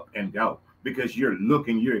get up and go because you're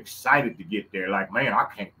excited to get there. Like, man, I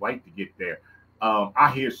can't wait to get there.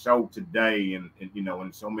 I hear so today and you know,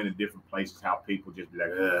 in so many different places how people just be like,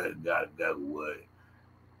 gotta go away.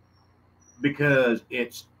 Because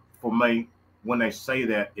it's, for me, when they say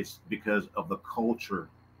that, it's because of the culture.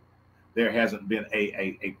 There hasn't been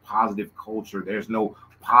a positive culture. There's no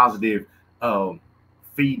positive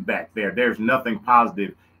feedback there. There's nothing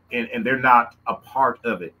positive, and they're not a part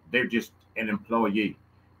of it. They're just an employee.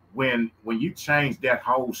 When you change that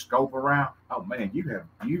whole scope around, oh man, you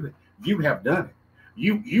have done it.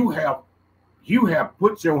 You have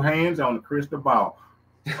put your hands on the crystal ball.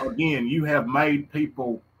 Again, you have made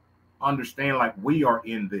people understand like we are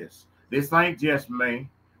in this. This ain't just me.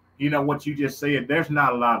 You know what you just said, there's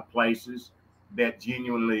not a lot of places that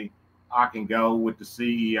genuinely I can go with the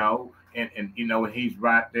CEO and you know, and he's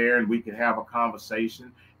right there and we can have a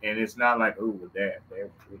conversation and it's not like, oh, that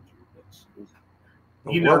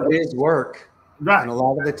you know, work is work. Right. And a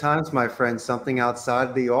lot of the times, my friends, something outside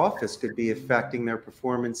of the office could be affecting their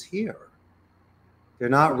performance here. They're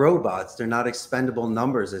not robots. They're not expendable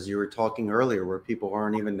numbers, as you were talking earlier, where people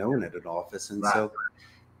aren't even known at an office. And so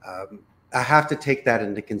I have to take that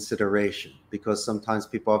into consideration because sometimes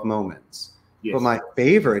people have moments. Yes. But my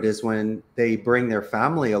favorite is when they bring their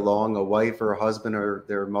family along, a wife or a husband or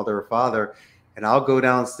their mother or father, and I'll go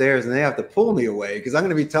downstairs and they have to pull me away because I'm going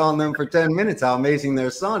to be telling them for 10 minutes how amazing their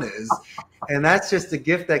son is. And that's just a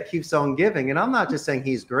gift that keeps on giving. And I'm not just saying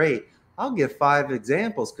he's great. I'll give 5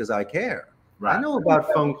 examples because I care. Right. I know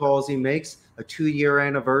about phone calls he makes, a 2-year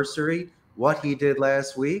anniversary, what he did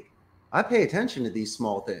last week. I pay attention to these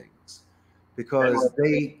small things because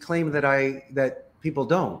they claim that people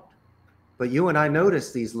don't. But you and I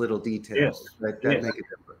notice these little details that make a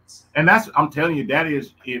difference. And that's, I'm telling you, that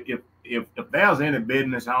is, if there's any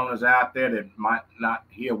business owners out there that might not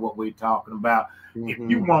hear what we're talking about, if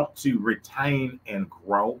you want to retain and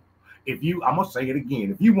grow, I'm going to say it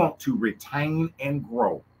again, if you want to retain and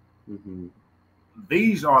grow,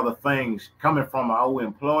 these are the things coming from an old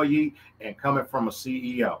employee and coming from a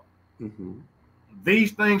CEO.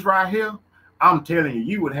 These things right here, I'm telling you,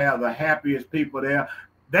 you would have the happiest people there.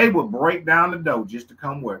 They would break down the door just to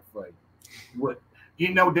come work for you.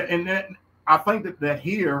 You know, and that, I think that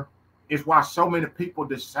here is why so many people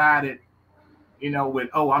decided, you know,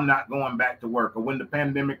 I'm not going back to work. Or when the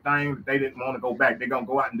pandemic thing, they didn't want to go back. They're going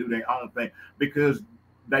to go out and do their own thing because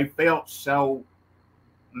they felt so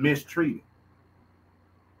mistreated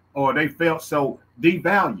or they felt so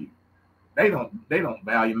devalued. They don't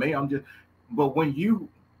value me. But when you,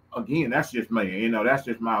 again, that's just me, you know, that's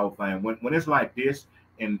just my whole thing. When it's like this,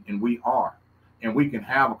 and we can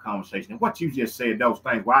have a conversation. And what you just said, those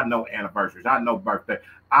things, well, I know anniversaries, I know birthday,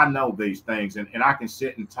 I know these things, and I can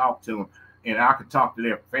sit and talk to them, and I can talk to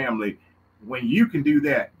their family. When you can do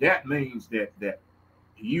that, that means that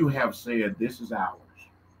you have said, this is ours.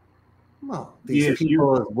 Well, these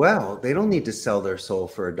people as well, they don't need to sell their soul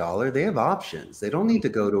for $1. They have options. They don't need to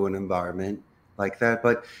go to an environment like that.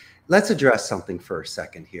 But let's address something for a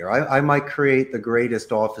second here. I might create the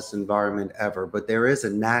greatest office environment ever, but there is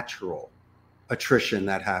a natural attrition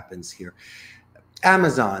that happens here.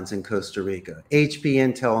 Amazon's in Costa Rica, HP,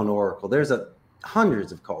 Intel, and Oracle. There's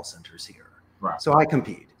hundreds of call centers here. Right. So I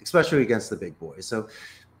compete, especially against the big boys. So,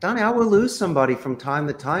 Donnie, I will lose somebody from time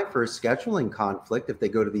to time for a scheduling conflict if they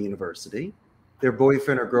go to the university. Their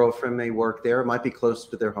boyfriend or girlfriend may work there. It might be close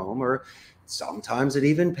to their home, or sometimes it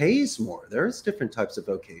even pays more. There's different types of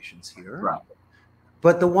vocations here. Right.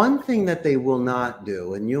 But the one thing that they will not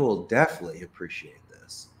do, and you'll definitely appreciate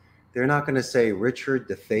this, they're not going to say, Richard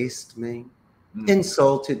defaced me,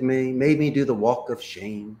 insulted me, made me do the walk of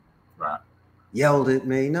shame, yelled at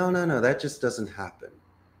me. No, that just doesn't happen.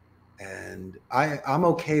 And I'm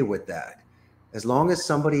okay with that. As long as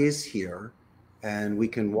somebody is here and we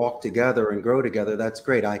can walk together and grow together, that's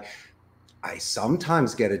great. I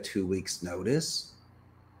sometimes get a 2 weeks notice.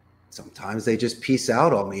 Sometimes they just peace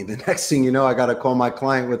out on me. The next thing you know, I got to call my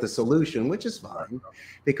client with a solution, which is fine.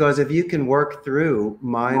 Because if you can work through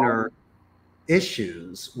minor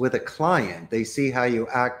issues with a client, they see how you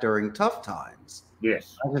act during tough times.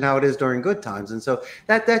 Yes. And how it is during good times. And so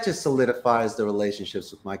that just solidifies the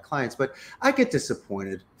relationships with my clients. But I get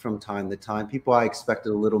disappointed from time to time. People I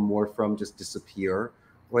expected a little more from just disappear,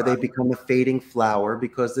 or they become a fading flower,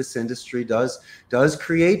 because this industry does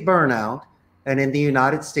create burnout. And in the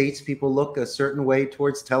United States, people look a certain way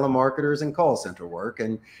towards telemarketers and call center work.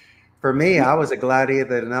 And for me, I was a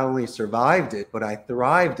gladiator that not only survived it, but I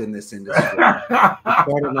thrived in this industry.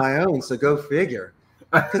 Started my own, so go figure.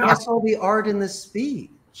 Because I saw the art in the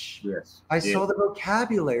speech. Yes. I saw the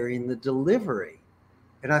vocabulary and the delivery.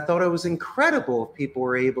 And I thought it was incredible if people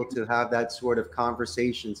were able to have that sort of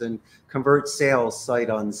conversations and convert sales sight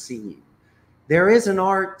unseen. There is an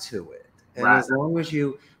art to it. And as long as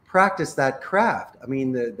you practice that craft, I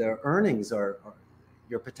mean, the earnings are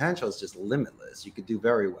your potential is just limitless. You could do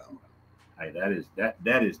very well. Hey, that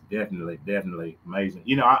is definitely amazing.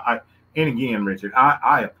 You know, and again, Richard,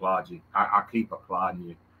 I applaud you. I keep applauding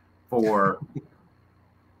you for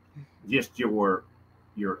just your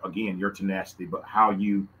tenacity, but how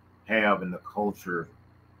you have in the culture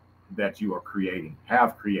that you are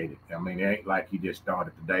have created. I mean, it ain't like you just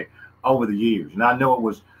started today, over the years. And I know it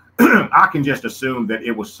was, I can just assume that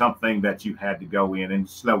it was something that you had to go in and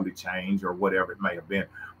slowly change or whatever it may have been.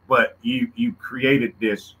 But you created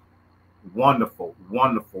this wonderful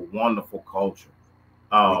culture.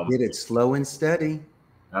 I did it slow and steady.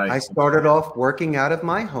 I started off working out of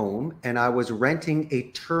my home, and I was renting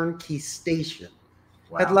a turnkey station.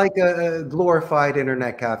 Had like a glorified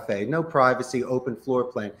internet cafe, no privacy, open floor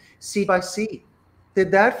plan, seat by seat.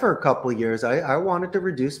 Did that for a couple of years. I wanted to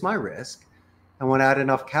reduce my risk. And when I had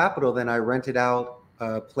enough capital, then I rented out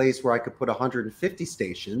a place where I could put 150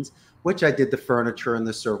 stations, which I did the furniture and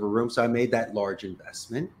the server room. So I made that large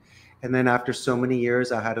investment. And then after so many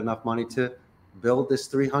years, I had enough money to build this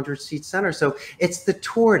 300-seat center. So it's the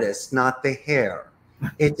tortoise, not the hare.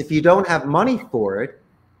 If you don't have money for it,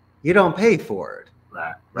 you don't pay for it.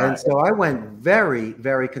 Right. And so I went very,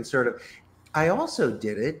 very conservative. I also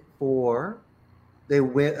did it for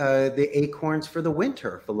the acorns for the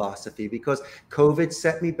winter philosophy, because COVID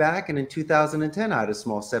set me back. And in 2010, I had a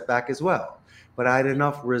small setback as well. But I had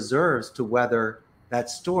enough reserves to weather that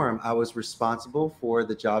storm. I was responsible for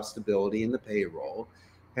the job stability and the payroll.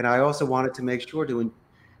 And I also wanted to make sure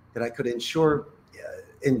that I could ensure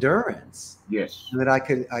endurance. Yes. And that I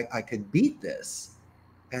could beat this.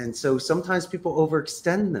 And so sometimes people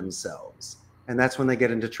overextend themselves, and that's when they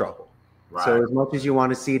get into trouble. Right. So as much as you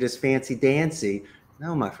want to see it as fancy dancy,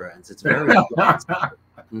 no, my friends, it's very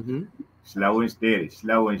slow and steady,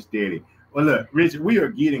 slow and steady. Well, look, Richard, we are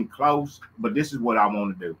getting close, but this is what I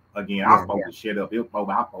want to do. Again, I'm supposed to shut up. I'm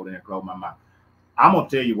supposed to close my mouth. I'm going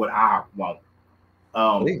to tell you what I want.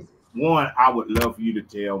 One, I would love for you to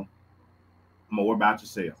tell more about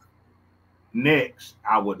yourself. Next,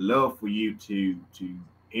 I would love for you to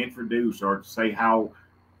introduce or say how,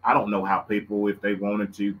 I don't know how people, if they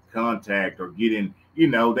wanted to contact or get in, you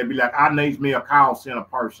know, they'd be like, I need me a call center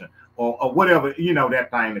person or whatever, you know, that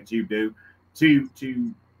thing that you do to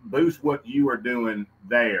boost what you are doing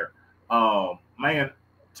there. Man,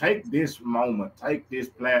 take this moment, take this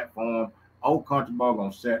platform. Old Country Boy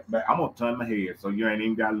gonna set back. I'm gonna turn my head so you ain't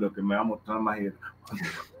even gotta look at me. I'm gonna turn my head.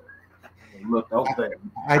 Look, okay.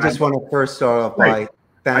 I just want to first start off by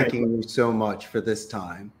thanking you so much for this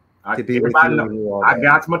time to be with you. I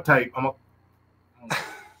got my tape.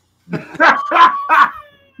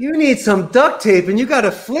 You need some duct tape, and you got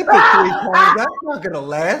to flip it 3 times. That's not gonna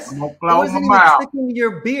last. It wasn't even sticking to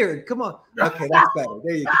your beard. Come on. Okay, that's better.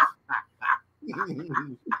 There you go.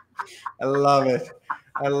 I love it.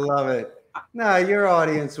 I love it. No, your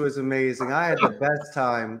audience was amazing. I had the best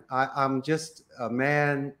time. I'm just a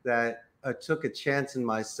man that took a chance in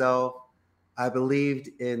myself. I believed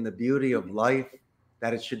in the beauty of life,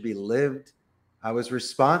 that it should be lived. I was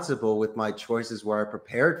responsible with my choices where I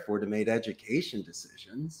prepared for to make education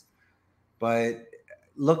decisions. But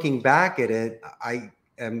looking back at it, I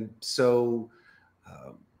am so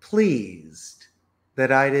pleased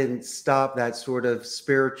that I didn't stop that sort of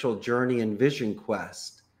spiritual journey and vision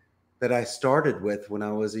quest that I started with when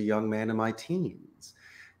I was a young man in my teens.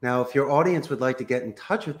 Now, if your audience would like to get in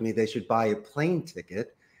touch with me, they should buy a plane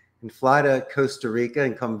ticket and fly to Costa Rica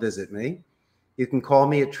and come visit me. You can call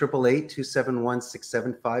me at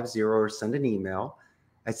 888-271-6750 or send an email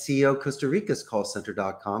at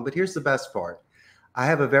ceocostaricascallcenter.com. But here's the best part. I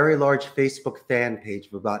have a very large Facebook fan page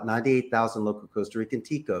of about 98,000 local Costa Rican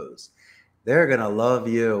ticos. They're going to love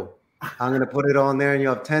you. I'm going to put it on there, and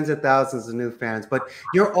you'll have tens of thousands of new fans. But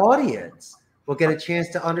your audience will get a chance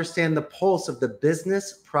to understand the pulse of the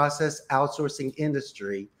business process outsourcing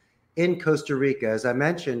industry in Costa Rica. As I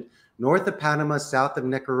mentioned, north of Panama, south of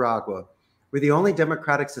Nicaragua, we're the only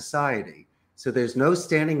democratic society. So there's no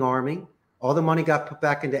standing army. All the money got put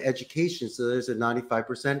back into education. So there's a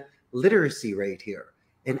 95% literacy rate here.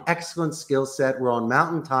 An excellent skill set. We're on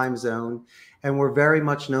Mountain Time Zone, and we're very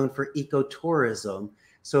much known for ecotourism.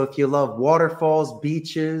 So if you love waterfalls,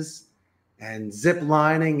 beaches, and zip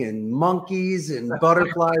lining, and monkeys, and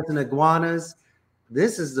butterflies, and iguanas,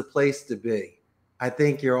 this is the place to be. I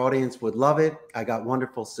think your audience would love it. I got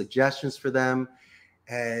wonderful suggestions for them.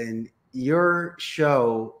 And your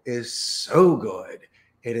show is so good.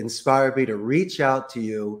 It inspired me to reach out to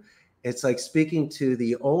you. It's like speaking to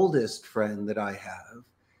the oldest friend that I have.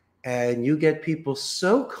 And you get people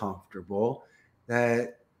so comfortable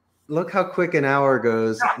that look how quick an hour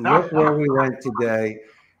goes. Look where we went today.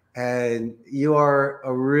 And you are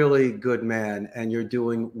a really good man, and you're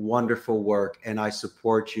doing wonderful work. And I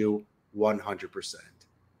support you 100%.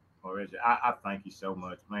 Well, Richard, I thank you so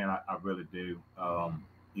much, man. I really do.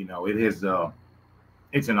 You know, it is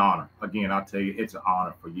it's an honor. Again, I'll tell you, it's an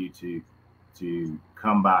honor for you to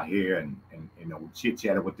come by here and you know, chit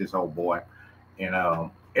chat with this old boy, and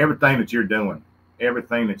everything that you're doing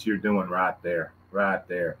right there,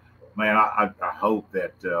 man. I hope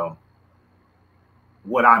that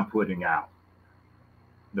what I'm putting out,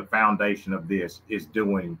 the foundation of this, is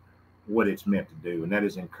doing what it's meant to do, and that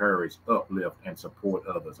is encourage, uplift, and support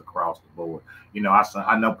others across the board. You know,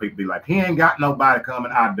 I know people be like, he ain't got nobody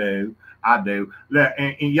coming. I do. Look,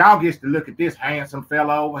 and y'all gets to look at this handsome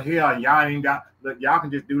fella over here, and y'all ain't got, look, y'all can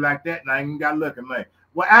just do like that, and I ain't got to look at me.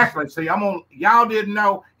 Well, actually, see, y'all didn't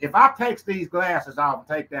know, if I take these glasses off and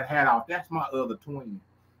take that hat off, that's my other twin.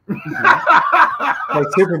 Like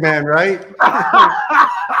Superman, right?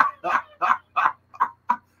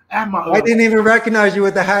 I didn't even recognize you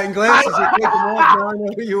with the hat and glasses. You take them off, now I know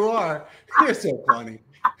who you are. You're so funny.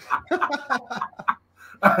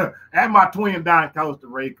 And my twin down in Costa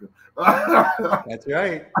Rica. That's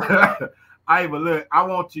right. Hey, but look, I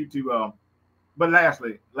want you to but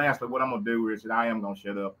lastly, what I'm gonna do, Richard, I am gonna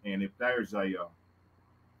shut up. And if there's a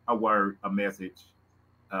word, a message,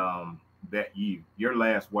 that your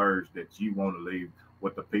last words that you want to leave,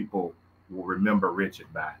 what the people will remember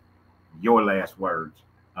Richard by, your last words.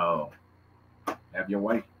 Have your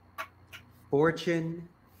way. Fortune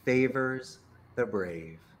favors the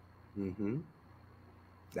brave. Mm-hmm.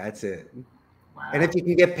 That's it. Wow. And if you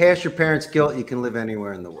can get past your parents' guilt, you can live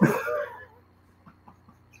anywhere in the world.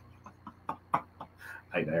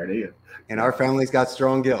 Hey, there it is. And our family's got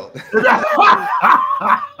strong guilt.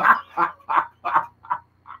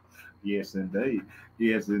 Yes, indeed.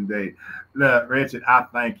 Yes, indeed. Look, Richard, I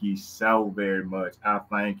thank you so very much. I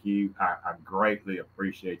thank you. I greatly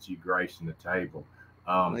appreciate you gracing the table.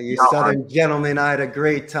 Well, you Southern gentlemen, I had a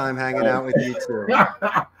great time hanging out with you too.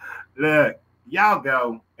 Look, y'all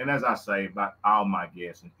go, and as I say about all my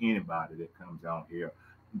guests and anybody that comes on here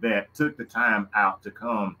that took the time out to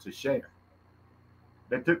come to share.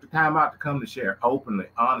 That took the time out to come to share openly,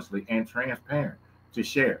 honestly, and transparent to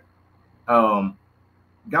share.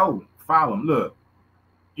 Go follow him. Look,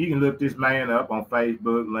 you can look this man up on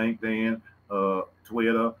Facebook, LinkedIn,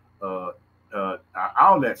 Twitter,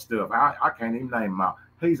 all that stuff. I can't even name him all.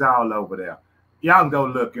 He's all over there. Y'all can go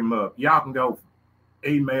look him up. Y'all can go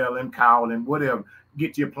email him, call him, whatever.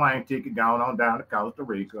 Get your plane ticket going on down to Costa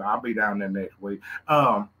Rica. I'll be down there next week.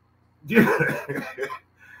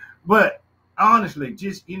 But honestly,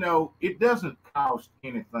 just, it doesn't cost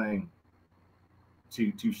anything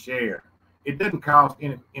to share. It doesn't cost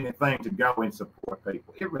anything to go and support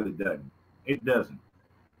people. It really doesn't. It doesn't.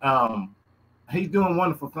 He's doing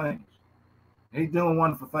wonderful things. He's doing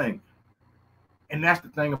wonderful things. And that's the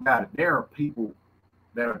thing about it. There are people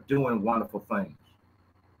that are doing wonderful things.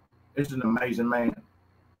 This is an amazing man.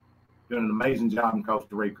 Doing an amazing job in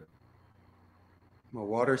Costa Rica. Well,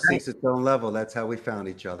 water seeks its own level. That's how we found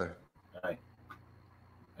each other. Right.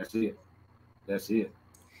 That's it. That's it.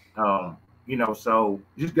 So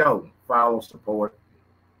just go follow, support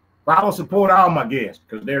all my guests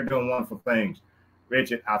because they're doing wonderful things.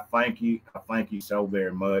 Richard, I thank you. I thank you so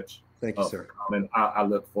very much. Thank you, sir. I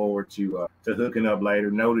look forward to hooking up later.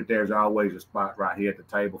 Know that there's always a spot right here at the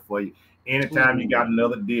table for you. Anytime you got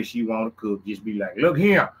another dish you want to cook, just be like, look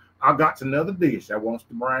here, I got another dish I wants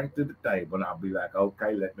to bring to the table. And I'll be like,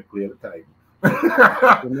 okay, let me clear the table.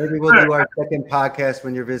 So maybe we'll do our second podcast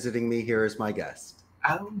when you're visiting me here as my guest.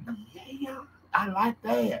 Oh, yeah. I like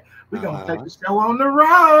that. We're going to take the show on the road.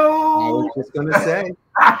 I was just going to say.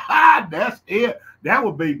 That's it. That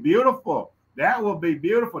would be beautiful. That would be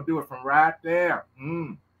beautiful. Do it from right there.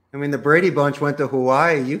 I mean, the Brady Bunch went to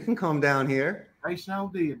Hawaii. You can come down here. They sure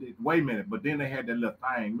did. Wait a minute. But then they had that little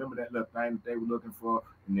thing. Remember that little thing that they were looking for?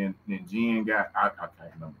 And then Jen got, I can't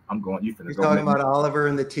remember. I'm going, you finna You're go. Talking about Oliver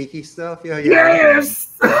and the tiki stuff? Yeah.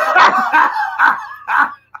 Yes!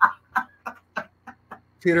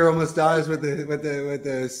 Peter almost dies with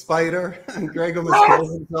the spider, and Greg almost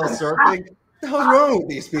kills himself surfing. What the hell's wrong with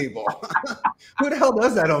these people? Who the hell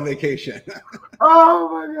does that on vacation? Oh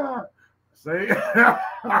my God! See?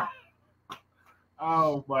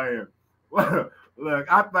 Oh man!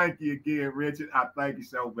 Look, I thank you again, Richard. I thank you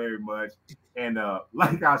so very much. And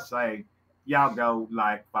like I say, y'all go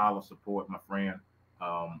like, follow, support my friend.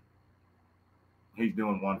 He's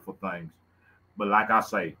doing wonderful things. But like I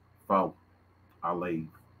say, folks, I leave.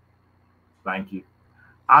 Thank you.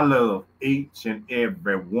 I love each and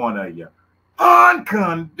every one of you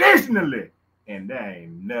unconditionally. And there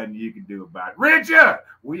ain't nothing you can do about it. Richard,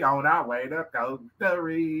 we on our way to Costa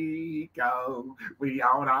Rica. We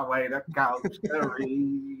on our way to Costa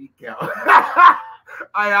Rica.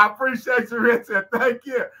 Hey, I appreciate you, Richard. Thank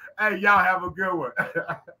you. Hey, y'all have a good one.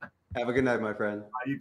 Have a good night, my friend.